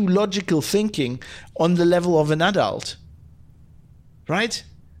can't do logical thinking on the level of an adult. Right?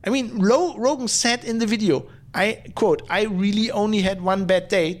 I mean, Rogan said in the video, I quote, "I really only had one bad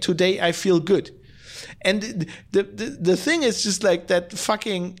day. Today I feel good." And the thing is just like that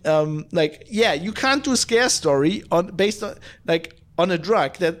fucking, you can't do a scare story based on a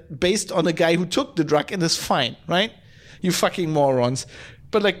drug based on a guy who took the drug and is fine, right? You fucking morons.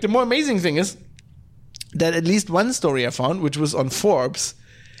 But like, the more amazing thing is that at least one story I found, which was on Forbes,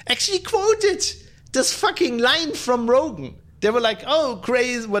 actually quoted this fucking line from Rogan. They were like, oh,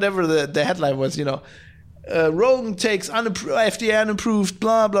 crazy, whatever the headline was, Rogan takes FDA unapproved,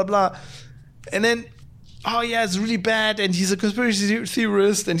 blah, blah, blah. And then, oh yeah, it's really bad, and he's a conspiracy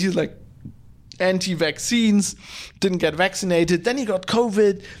theorist, and he's like anti-vaccines, didn't get vaccinated, then he got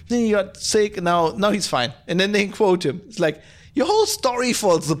COVID, then he got sick, and now he's fine. And then they quote him. It's like, your whole story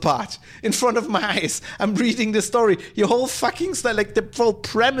falls apart in front of my eyes. I'm reading the story. Your whole fucking story, like the whole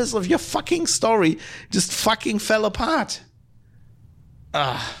premise of your fucking story just fucking fell apart.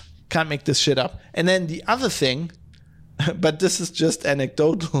 Can't make this shit up. And then the other thing, but this is just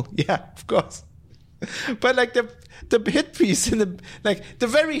anecdotal. Yeah, of course. But like the hit piece the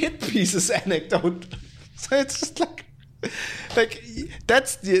very hit piece is anecdotal. So it's just like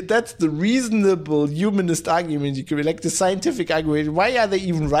that's the reasonable humanist argument you can be, like the scientific argument. Why are they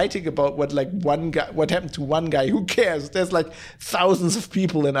even writing about what happened to one guy? Who cares? There's like thousands of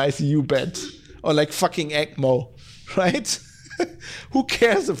people in ICU beds or like fucking ECMO, right? Who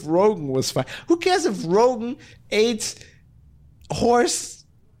cares if Rogan was fine? Who cares if Rogan ate horse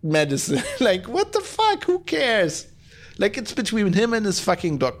medicine. Like, what the fuck? Who cares? Like, it's between him and his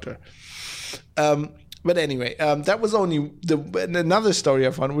fucking doctor. But anyway, that was only another story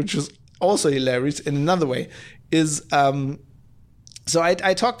I found, which was also hilarious in another way, is so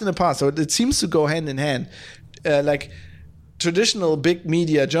I talked in the past, so it seems to go hand in hand. Like traditional big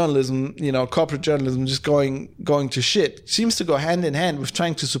media journalism, corporate journalism just going to shit seems to go hand in hand with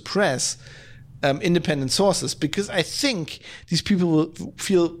trying to suppress independent sources, because I think these people will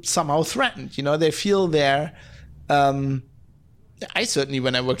feel somehow threatened. They feel they're I certainly,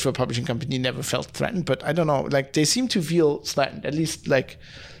 when I worked for a publishing company, never felt threatened, but I don't know, like they seem to feel threatened, at least like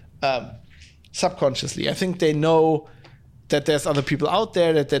subconsciously. I think they know that there's other people out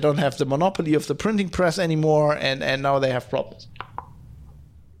there, that they don't have the monopoly of the printing press anymore, and now they have problems.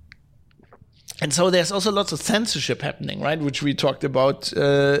 And so there's also lots of censorship happening, right? Which we talked about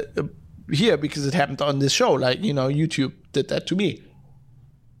here, because it happened on this show. Like, YouTube did that to me.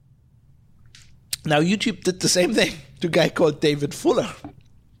 Now, YouTube did the same thing to a guy called David Fuller,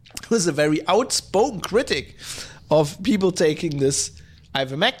 who's a very outspoken critic of people taking this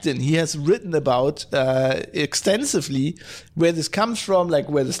Ivermectin. He has written about extensively where this comes from, like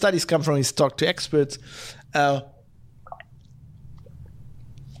where the studies come from. He's talked to experts. And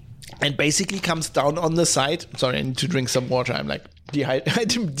basically comes down on the side. Sorry, I need to drink some water. I'm like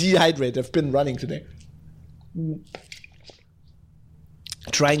dehydrated. I've been running today.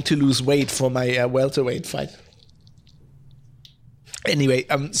 Trying to lose weight for my welterweight fight. Anyway,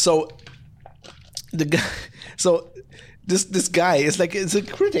 so the guy, this guy is like, it's a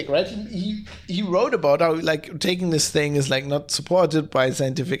critic, right? He wrote about how like taking this thing is like not supported by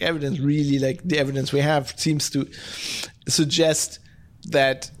scientific evidence. Really, like the evidence we have seems to suggest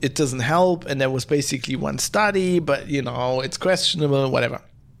that it doesn't help, and there was basically one study, but it's questionable, whatever.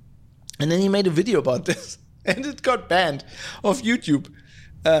 And then he made a video about this, and it got banned off YouTube.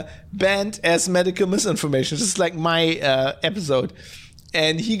 Banned as medical misinformation, just like my episode.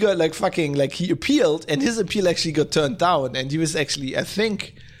 And he got he appealed, and his appeal actually got turned down, and he was actually, I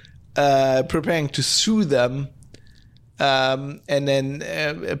think, preparing to sue them, and then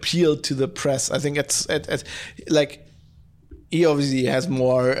appealed to the press. I think it's like, he obviously has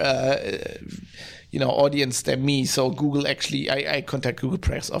more audience than me. So Google actually, I contact Google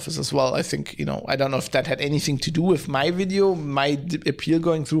Press Office as well. I think, I don't know if that had anything to do with my video, my appeal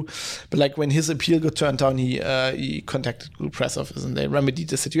going through, but like when his appeal got turned down, he contacted Google Press Office and they remedied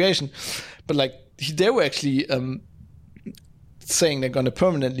the situation. But like they were actually saying they're going to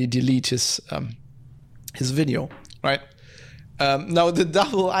permanently delete his video, right? Now the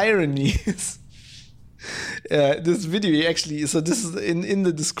double irony is, this video actually, so this is in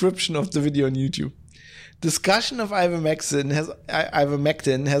the description of the video on YouTube. Discussion of ivermectin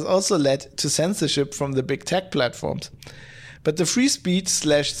has also led to censorship from the big tech platforms. But the free speech /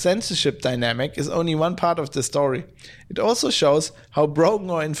 censorship dynamic is only one part of the story. It also shows how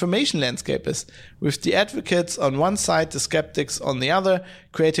broken our information landscape is, with the advocates on one side, the skeptics on the other,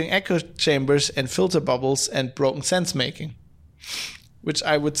 creating echo chambers and filter bubbles and broken sense making. Which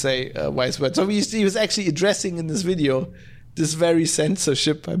I would say wise word. So he was actually addressing in this video this very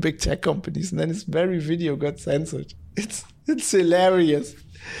censorship by big tech companies, and then his very video got censored. It's hilarious.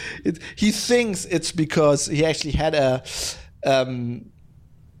 He thinks it's because he actually had a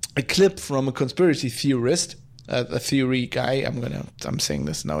clip from a conspiracy theorist, a theory guy. I'm saying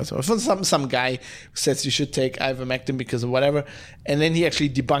this now. So from some guy who says you should take ivermectin because of whatever, and then he actually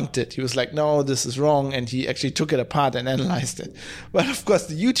debunked it. He was like, no, this is wrong, and he actually took it apart and analyzed it. But of course,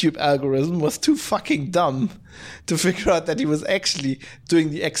 the YouTube algorithm was too fucking dumb to figure out that he was actually doing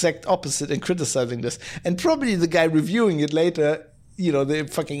the exact opposite and criticizing this. And probably the guy reviewing it later, the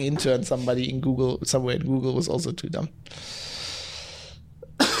fucking intern, somewhere in Google was also too dumb.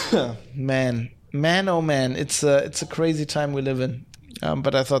 Man, oh man, it's a crazy time we live in.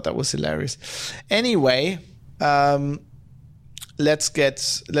 But I thought that was hilarious. Anyway, let's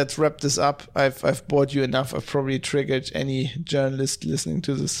wrap this up. I've bored you enough. I've probably triggered any journalist listening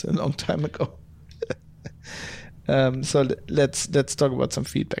to this a long time ago. So let's talk about some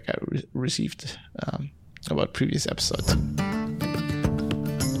feedback I received about previous episodes.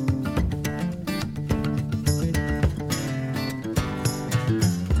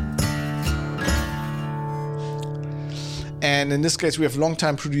 And in this case, we have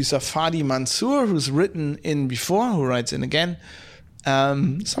longtime producer Fadi Mansour, who's written in before, who writes in again.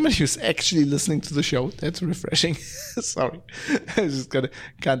 Somebody who's actually listening to the show. That's refreshing. Sorry. I just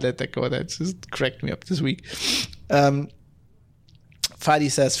can't let that go. That just cracked me up this week.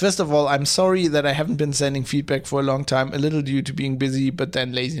 Fadi says, first of all, I'm sorry that I haven't been sending feedback for a long time, a little due to being busy, but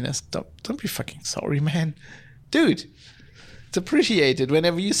then laziness. Don't be fucking sorry, man. Dude. It's appreciated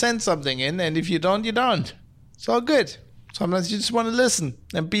whenever you send something in, and if you don't, you don't. It's all good. Sometimes you just want to listen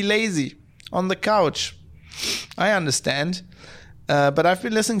and be lazy on the couch. I understand. But I've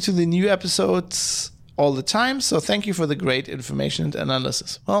been listening to the new episodes all the time, so thank you for the great information and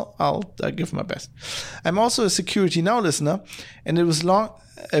analysis. Well, I'll give my best. I'm also a Security Now listener, and it was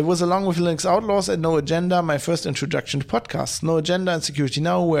along with Linux Outlaws and No Agenda, my first introduction to podcasts. No Agenda and Security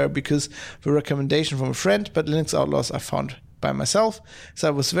Now were because of a recommendation from a friend, but Linux Outlaws I found by myself, so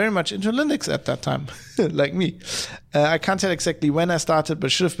I was very much into Linux at that time, like me. I can't tell exactly when I started, but it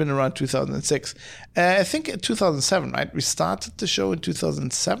should have been around 2006. I think in 2007, right? We started the show in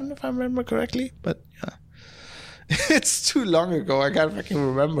 2007, if I remember correctly, but yeah. It's too long ago, I can't fucking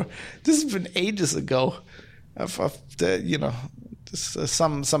remember. This has been ages ago.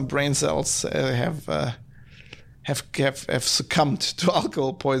 Some brain cells have succumbed to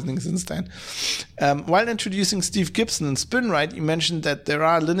alcohol poisoning since then. While introducing Steve Gibson and SpinRite, you mentioned that there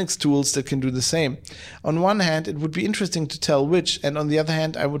are Linux tools that can do the same. On one hand, it would be interesting to tell which, and on the other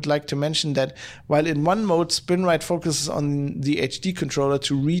hand, I would like to mention that while in one mode, SpinRite focuses on the HD controller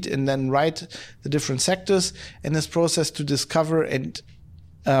to read and then write the different sectors, in this process to discover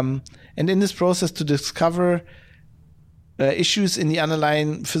issues in the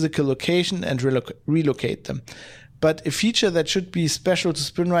underlying physical location and relocate them. But a feature that should be special to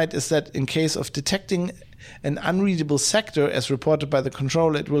SpinRite is that in case of detecting an unreadable sector as reported by the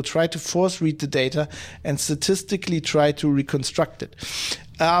controller, it will try to force read the data and statistically try to reconstruct it.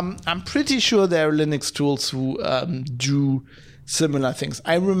 I'm pretty sure there are Linux tools who do similar things.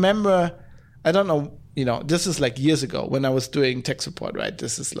 I remember, I don't know, this is like years ago when I was doing tech support, right?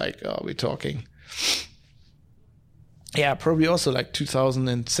 This is like, we're talking... Yeah, probably also like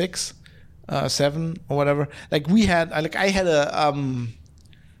 2006, 7 or whatever. Like I had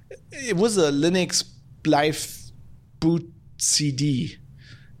it was a Linux live boot CD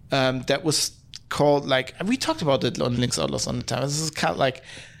that was called we talked about it on Linux Outlaws on the time. This is kind of like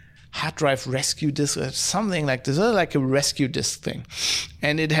hard drive rescue disk or something like this, or like a rescue disk thing.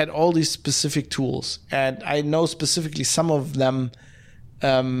 And it had all these specific tools. And I know specifically some of them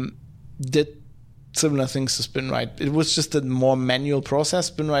did similar things to SpinRite. It was just a more manual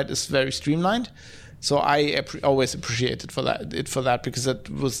process. SpinRite is very streamlined, so I always appreciated for that because it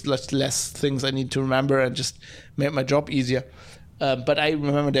was less things I need to remember and just made my job easier. But I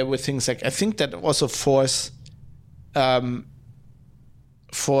remember there were things like, I think that also force like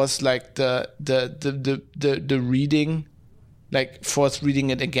the reading, like force reading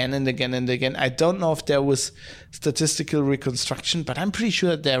it again and again and again. I don't know if there was statistical reconstruction, but I'm pretty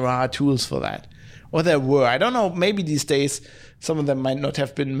sure that there are tools for that. Or there were. I don't know. Maybe these days some of them might not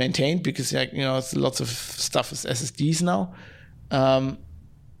have been maintained because, it's lots of stuff is SSDs now.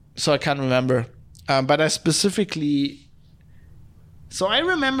 So I can't remember. But I specifically. So I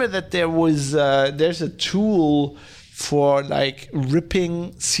remember that there's a tool for like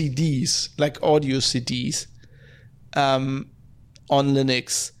ripping CDs, like audio CDs, on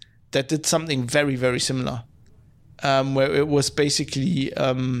Linux that did something very, very similar, where it was basically.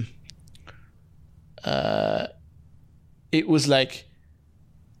 It was like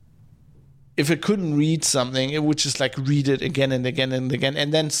if it couldn't read something, it would just like read it again and again and again,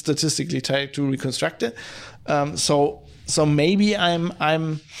 and then statistically try to reconstruct it. So maybe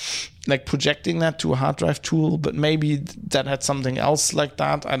I'm like projecting that to a hard drive tool, but maybe that had something else like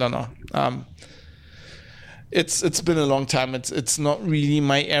that. I don't know. It's been a long time. It's not really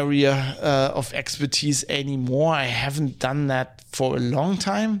my area of expertise anymore. I haven't done that for a long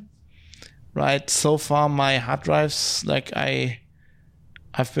time. Right, so far my hard drives,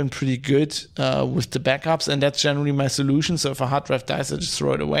 I've been pretty good with the backups, and that's generally my solution. So if a hard drive dies, I just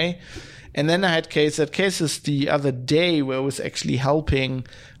throw it away. And then I had cases the other day where I was actually helping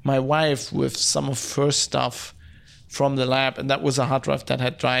my wife with some of her stuff from the lab, and that was a hard drive that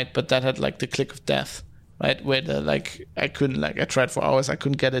had died, but that had like the click of death, right? Where I couldn't I tried for hours, I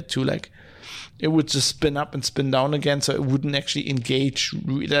couldn't get it to it would just spin up and spin down again, so it wouldn't actually engage.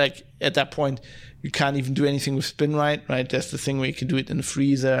 Like at that point, you can't even do anything with SpinRite, right? There's the thing where you can do it in the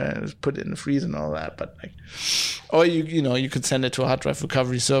freezer, put it in the freezer and all that. But or you could send it to a hard drive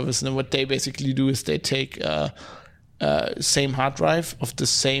recovery service, and then what they basically do is they take same hard drive of the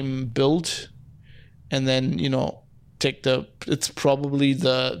same build, and then take it's probably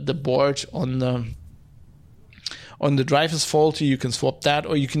the board on the drive is faulty, you can swap that,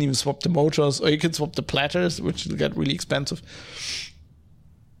 or you can even swap the motors, or you can swap the platters, which will get really expensive,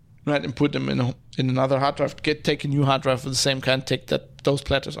 right? And put them in another hard drive. Take a new hard drive with the same kind, take those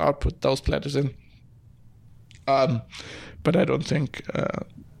platters out, put those platters in. But I don't think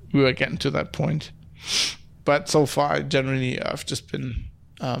we were getting to that point. But so far, generally, I've just been.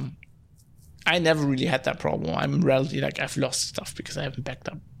 I never really had that problem. I'm relatively I've lost stuff because I haven't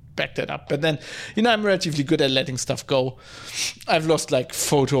backed it up. But then, I'm relatively good at letting stuff go. I've lost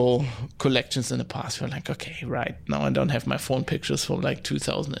photo collections in the past. Where okay, right now I don't have my phone pictures from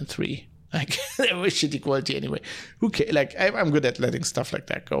 2003. They were shitty quality anyway. Who cares? I'm good at letting stuff like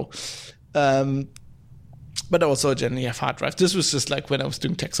that go. But also generally have hard drives. This was just when I was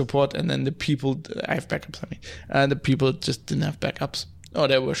doing tech support, and then the people I have backups. And the people just didn't have backups. Or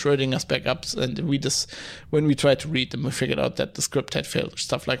they were Schrodinger's backups, and when we tried to read them, we figured out that the script had failed,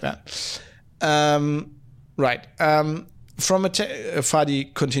 stuff like that. Right.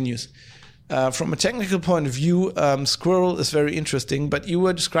 Fadi continues. From a technical point of view, Squirrel is very interesting, but you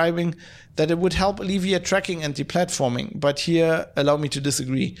were describing that it would help alleviate tracking and deplatforming. But here, allow me to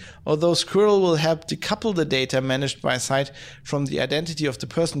disagree. Although Squirrel will help decouple the data managed by a site from the identity of the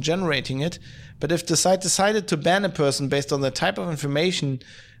person generating it, but if the site decided to ban a person based on the type of information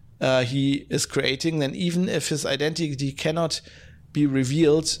he is creating, then even if his identity cannot be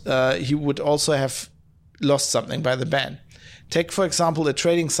revealed, he would also have lost something by the ban. Take, for example, a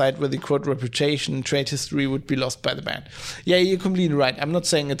trading site where the quote reputation, trade history would be lost by the ban. Yeah, you're completely right. I'm not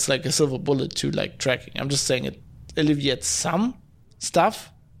saying it's a silver bullet to tracking. I'm just saying it alleviates some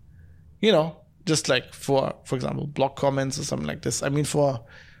stuff, just for example, blog comments or something like this. That's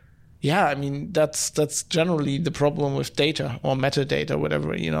generally the problem with data or metadata,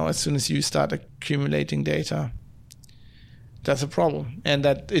 whatever, as soon as you start accumulating data, that's a problem. And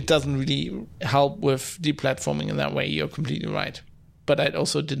that it doesn't really help with deplatforming in that way. You're completely right. But I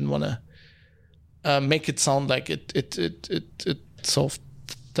also didn't want to make it sound like it solved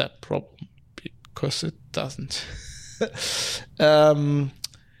that problem, because it doesn't.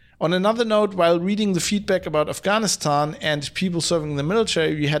 On another note, while reading the feedback about Afghanistan and people serving in the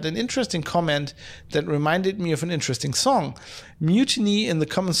military, we had an interesting comment that reminded me of an interesting song. Mutiny in the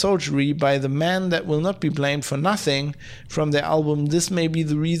Common Soldiery by The Man That Will Not Be Blamed for Nothing, from their album This May Be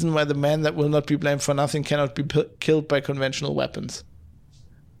the Reason Why the Man That Will Not Be Blamed for Nothing Cannot Be Killed by Conventional Weapons.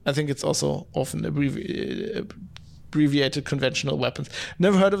 I think it's also often abbreviated conventional weapons.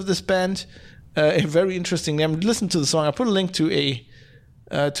 Never heard of this band. A very interesting name. Listen to the song. I put a link to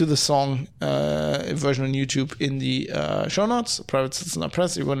the song version on YouTube in the show notes. Private Citizen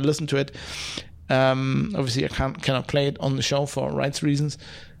Press. If you want to listen to it. Obviously, I cannot play it on the show for rights reasons.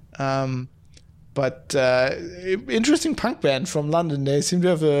 But interesting punk band from London. They seem to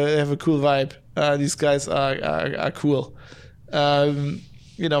have a cool vibe. These guys are cool.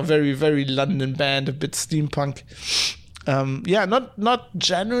 Very, very London band, a bit steampunk. Not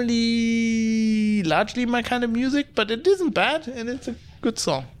generally largely my kind of music, but it isn't bad, and it's a good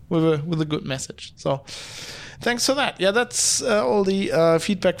song with a good message. So thanks for that. Yeah, that's all the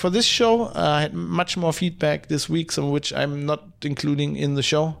feedback for this show. I had much more feedback this week, some of which I'm not including in the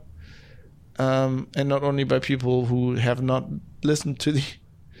show, and not only by people who have not listened to the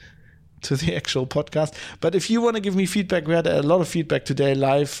actual podcast. But if you want to give me feedback, we had a lot of feedback today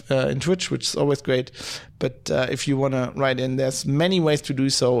live in Twitch, which is always great. But if you want to write in, there's many ways to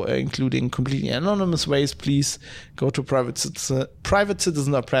do so, including completely anonymous ways. Please go to Private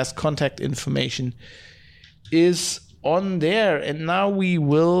Citizen Press. Contact information is on there. And now we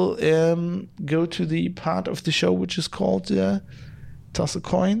will go to the part of the show which is called Toss a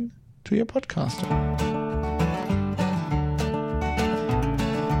Coin to Your Podcaster.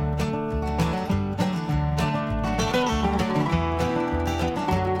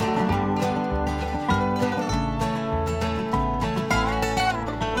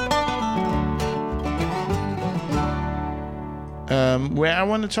 Where I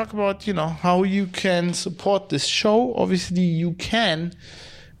want to talk about, how you can support this show. Obviously, you can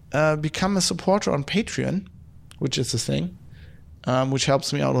become a supporter on Patreon, which is a thing, which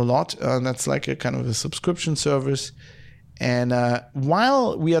helps me out a lot. That's like a kind of a subscription service. And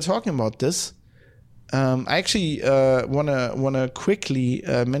while we are talking about this, I actually wanna quickly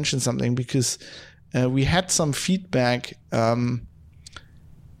mention something, because we had some feedback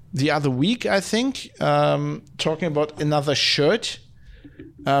the other week, I think, talking about another shirt.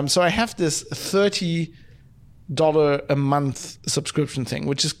 So I have this $30 a month subscription thing,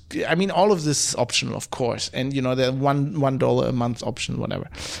 which is, all of this is optional, of course. And, the $1 a month option,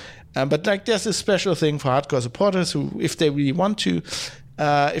 whatever. But there's a special thing for hardcore supporters who, if they really want to,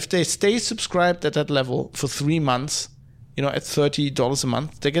 if they stay subscribed at that level for 3 months, at $30 a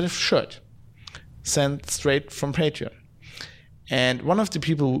month, they get a shirt sent straight from Patreon. And one of the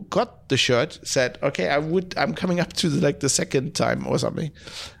people who got the shirt said, okay, I'm coming up to the second time or something.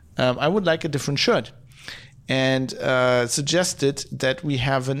 I would like a different shirt. and suggested that we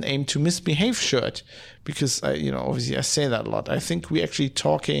have an Aim to Misbehave shirt, because obviously I say that a lot. I think we're actually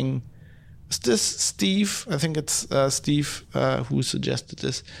talking. Is this Steve? I think it's Steve who suggested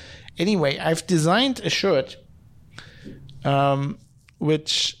this. Anyway, I've designed a shirt,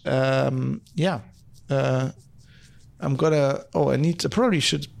 which I'm gonna. I probably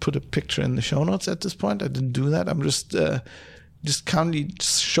should put a picture in the show notes at this point. I didn't do that. I'm just currently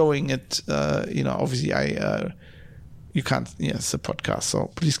showing it. Obviously you can't. Yeah, it's a podcast,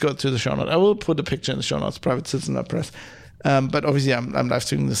 so please go to the show notes. I will put a picture in the show notes. Private Citizen Press. But obviously, I'm live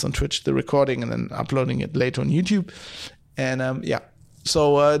streaming this on Twitch, the recording, and then uploading it later on YouTube. And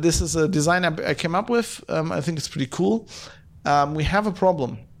so this is a design I came up with. I think it's pretty cool. We have a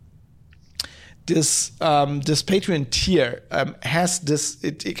problem. This Patreon tier has this.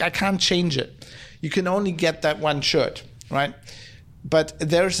 I can't change it. You can only get that one shirt, right? But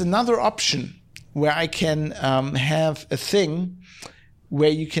there's another option where I can have a thing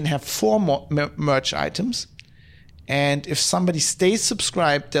where you can have 4 merch items. And if somebody stays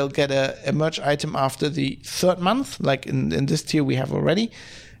subscribed, they'll get a merch item after the 3rd month, like in this tier we have already.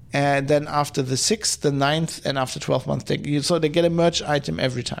 And then after the 6th, the 9th, and after 12 months, they get a merch item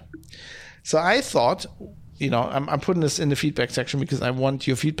every time. So I thought, I'm putting this in the feedback section because I want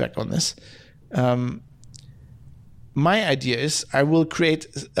your feedback on this. My idea is I will create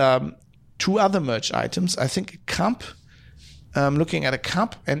 2 other merch items. I think a cup, looking at a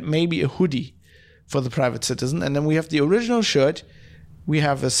cup, and maybe a hoodie for the Private Citizen. And then we have the original shirt, we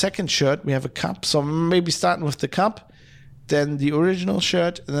have a second shirt, we have a cup. So maybe starting with the cup, then the original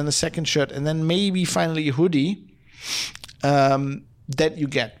shirt, and then the second shirt, and then maybe finally a hoodie that you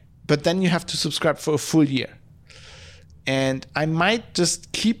get. But then you have to subscribe for a full year. And I might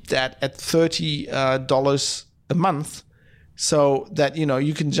just keep that at $30 a month, so that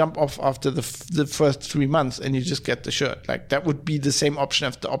you can jump off after the first 3 months and you just get the shirt. Like, that would be the same option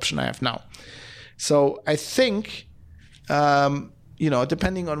as the option I have now. So I think,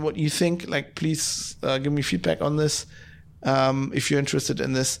 depending on what you think, like, please give me feedback on this. If you're interested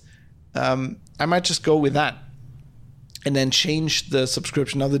in this, I might just go with that and then change the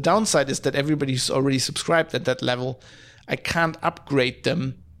subscription. Now, the downside is that everybody who's already subscribed at that level, I can't upgrade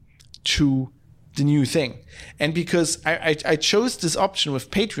them to the new thing. And because I chose this option with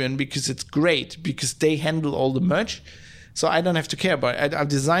Patreon because it's great, because they handle all the merch. So I don't have to care about it. I'll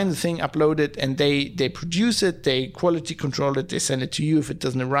design the thing, upload it, and they produce it, they quality control it, they send it to you if it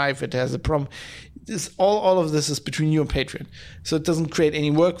doesn't arrive, it has a problem. All of this is between you and Patreon. So it doesn't create any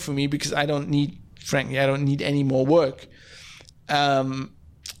work for me because I don't need any more work.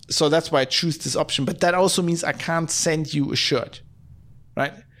 So that's why I choose this option. But that also means I can't send you a shirt,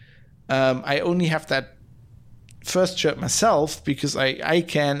 right? I only have that first shirt myself because I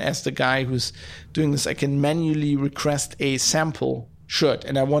can, as the guy who's doing this, I can manually request a sample shirt,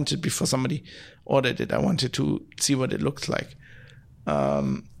 and I wanted, before somebody ordered it, I wanted to see what it looks like.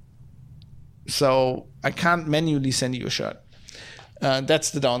 So I can't manually send you a shirt.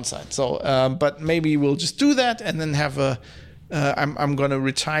 That's the downside. So, but maybe we'll just do that and then have I'm going to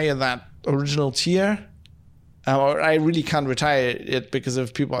retire that original tier. Or I really can't retire it because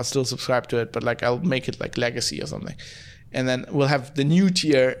if people are still subscribed to it, but like I'll make it like legacy or something. And then we'll have the new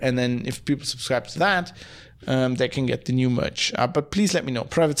tier, and then if people subscribe to that, they can get the new merch. But please let me know.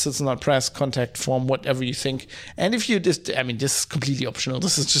 Private Citizen Press, contact form, whatever you think. And if you this is completely optional.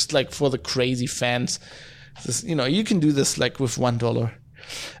 This is just like for the crazy fans. This, you can do this like with $1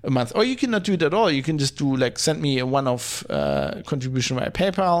 a month, or you cannot do it at all. You can just do like send me a one-off contribution via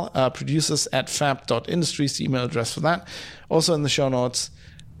PayPal. producers@fab.industries, the email address for that. Also in the show notes.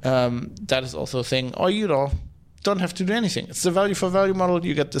 That is also a thing. Or don't have to do anything. It's the value for value model.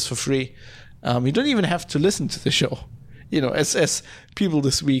 You get this for free. You don't even have to listen to the show. As people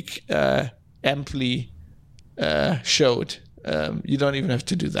this week amply showed. You don't even have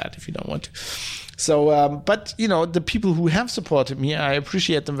to do that if you don't want to. So, but the people who have supported me, I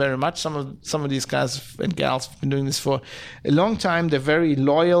appreciate them very much. Some of these guys and gals have been doing this for a long time. They're very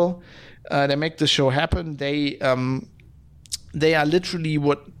loyal. They make the show happen. They are literally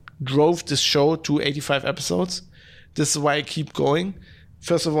what drove this show to 85 episodes. This is why I keep going.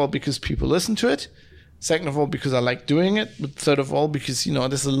 First of all, because people listen to it. Second of all, because I like doing it. But third of all, because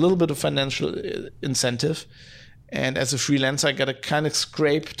there's a little bit of financial incentive. And as a freelancer, I got to kind of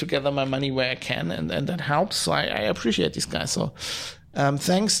scrape together my money where I can, and that helps. So I appreciate these guys. So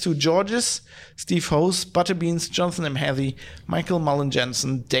thanks to Georges, Steve Hose, Butterbeans, Jonathan M. Heathy, Michael Mullen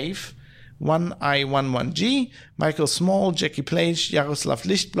Jensen, Dave, 1i11G, Michael Small, Jackie Plage, Jaroslav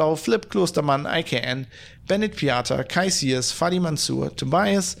Lichtblau, Flip Klostermann, IKN, Bennett Piata, Kai Sears, Fadi Mansour,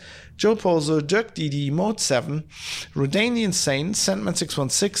 Tobias, Joe Pozo, Dirk Didi, Mode 7, Rodane the Insane,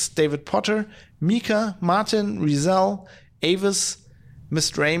 Sandman616, David Potter, Mika, Martin, Rizal, Avis,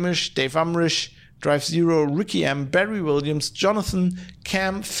 Mr. Amish, Dave Umrish, Drive Zero, Ricky M, Barry Williams, Jonathan,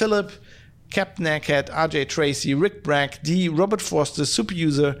 Cam, Philip, Captain Aircat, RJ Tracy, Rick Bragg, D, Robert Forster,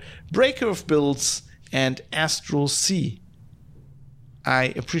 Superuser, Breaker of Builds, and Astral C.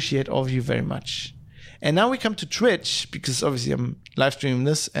 I appreciate all of you very much. And now we come to Twitch, because obviously I'm live streaming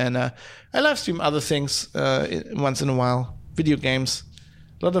this, and I live stream other things once in a while. Video games.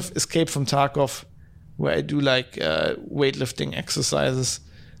 A lot of Escape from Tarkov, where I do like weightlifting exercises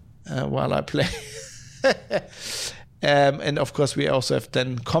while I play. And of course, we also have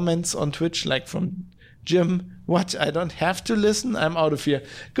then comments on Twitch, like from Jim. What? I don't have to listen? I'm out of here.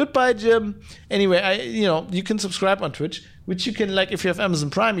 Goodbye, Jim. Anyway, you can subscribe on Twitch, which you can, like, if you have Amazon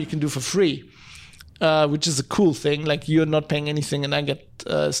Prime, you can do for free, which is a cool thing. Like, you're not paying anything, and I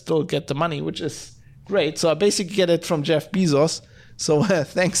still get the money, which is great. So I basically get it from Jeff Bezos. So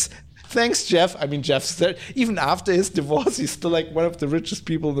Thanks, Jeff. I mean, Jeff's there. Even after his divorce, he's still like one of the richest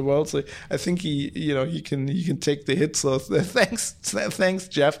people in the world. So I think he can take the hit. So thanks,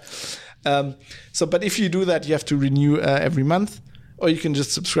 Jeff. But if you do that, you have to renew every month, or you can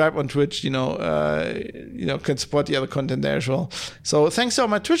just subscribe on Twitch. Can support the other content there as well. So thanks to all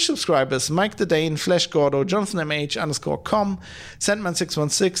my Twitch subscribers: Mike the Dane, Flash Gordo, Jonathan MH_com,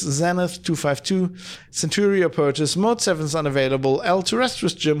 Sandman616, Zenith252, Centurio Purchase, Mode 7's unavailable, El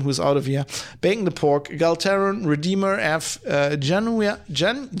Terrestrius Jim, who's out of here, Bacon the Pork, Galteron, Redeemer F,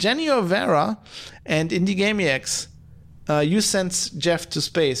 Genio Vera, and Indie Gamiacs. You sent Jeff to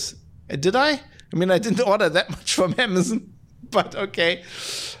space. Did I? I mean, I didn't order that much from Amazon. But okay,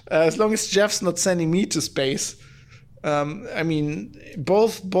 as long as Jeff's not sending me to space, I mean,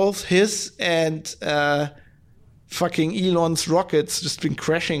 both his and fucking Elon's rockets just been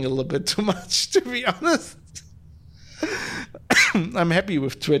crashing a little bit too much, to be honest. I'm happy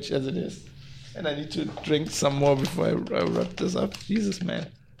with Twitch as it is, and I need to drink some more before I wrap this up. Jesus, man.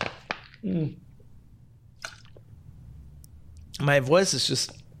 My voice is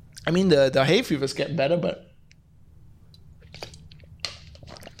just, I mean, the hay fever's getting better, but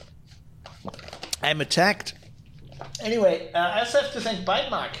I'm attacked. Anyway, I also have to thank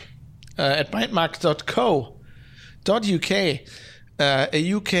Bytemark at bytemark.co.uk,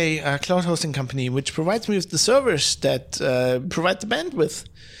 a UK cloud hosting company which provides me with the servers that provide the bandwidth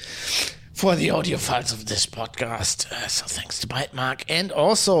for the audio files of this podcast. So thanks to Bytemark. And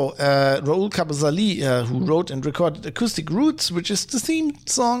also Raoul Kabazali, who wrote and recorded Acoustic Roots, which is the theme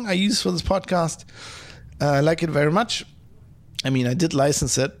song I use for this podcast. I like it very much. I mean, I did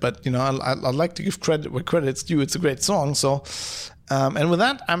license it, but, I'd like to give credit where credit's due. It's a great song. So, and with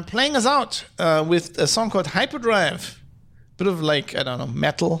that, I'm playing us out with a song called Hyperdrive. Bit of like, I don't know,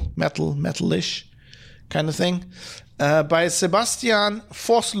 metal-ish kind of thing, by Sebastian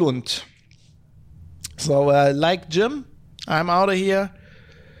Forslund. So, like Jim, I'm out of here.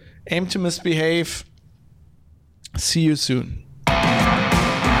 Aim to misbehave. See you soon.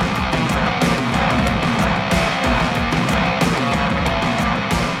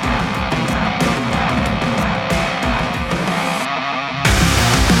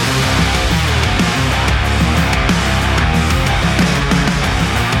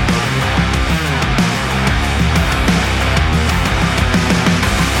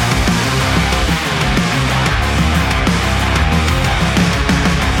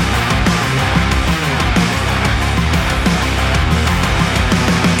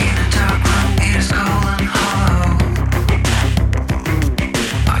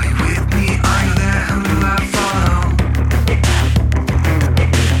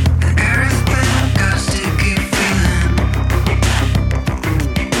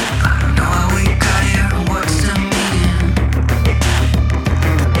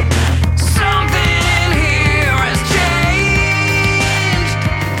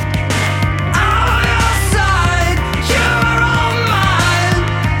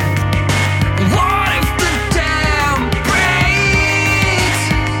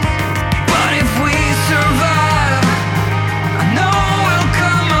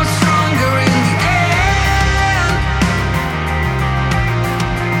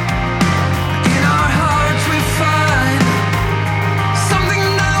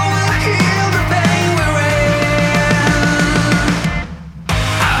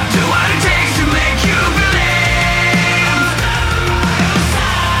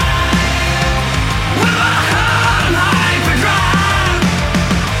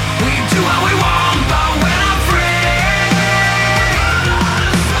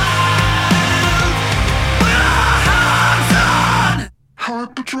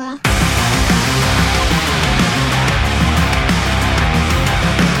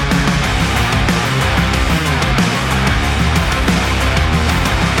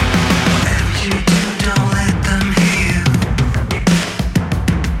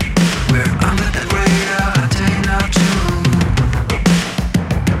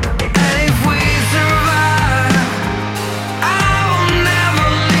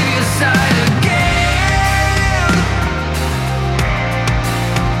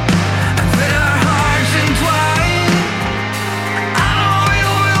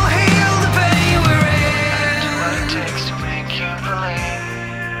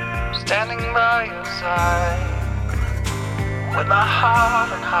 standing by your side, with my heart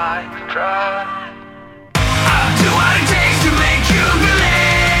on hyperdrive. I'll do what it takes to make you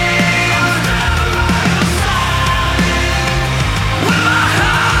believe. With my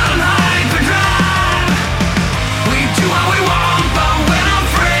heart on hyperdrive, we do what we want, but we're not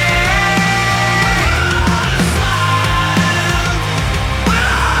free. With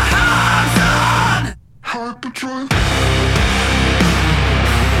our hearts on hyperdrive.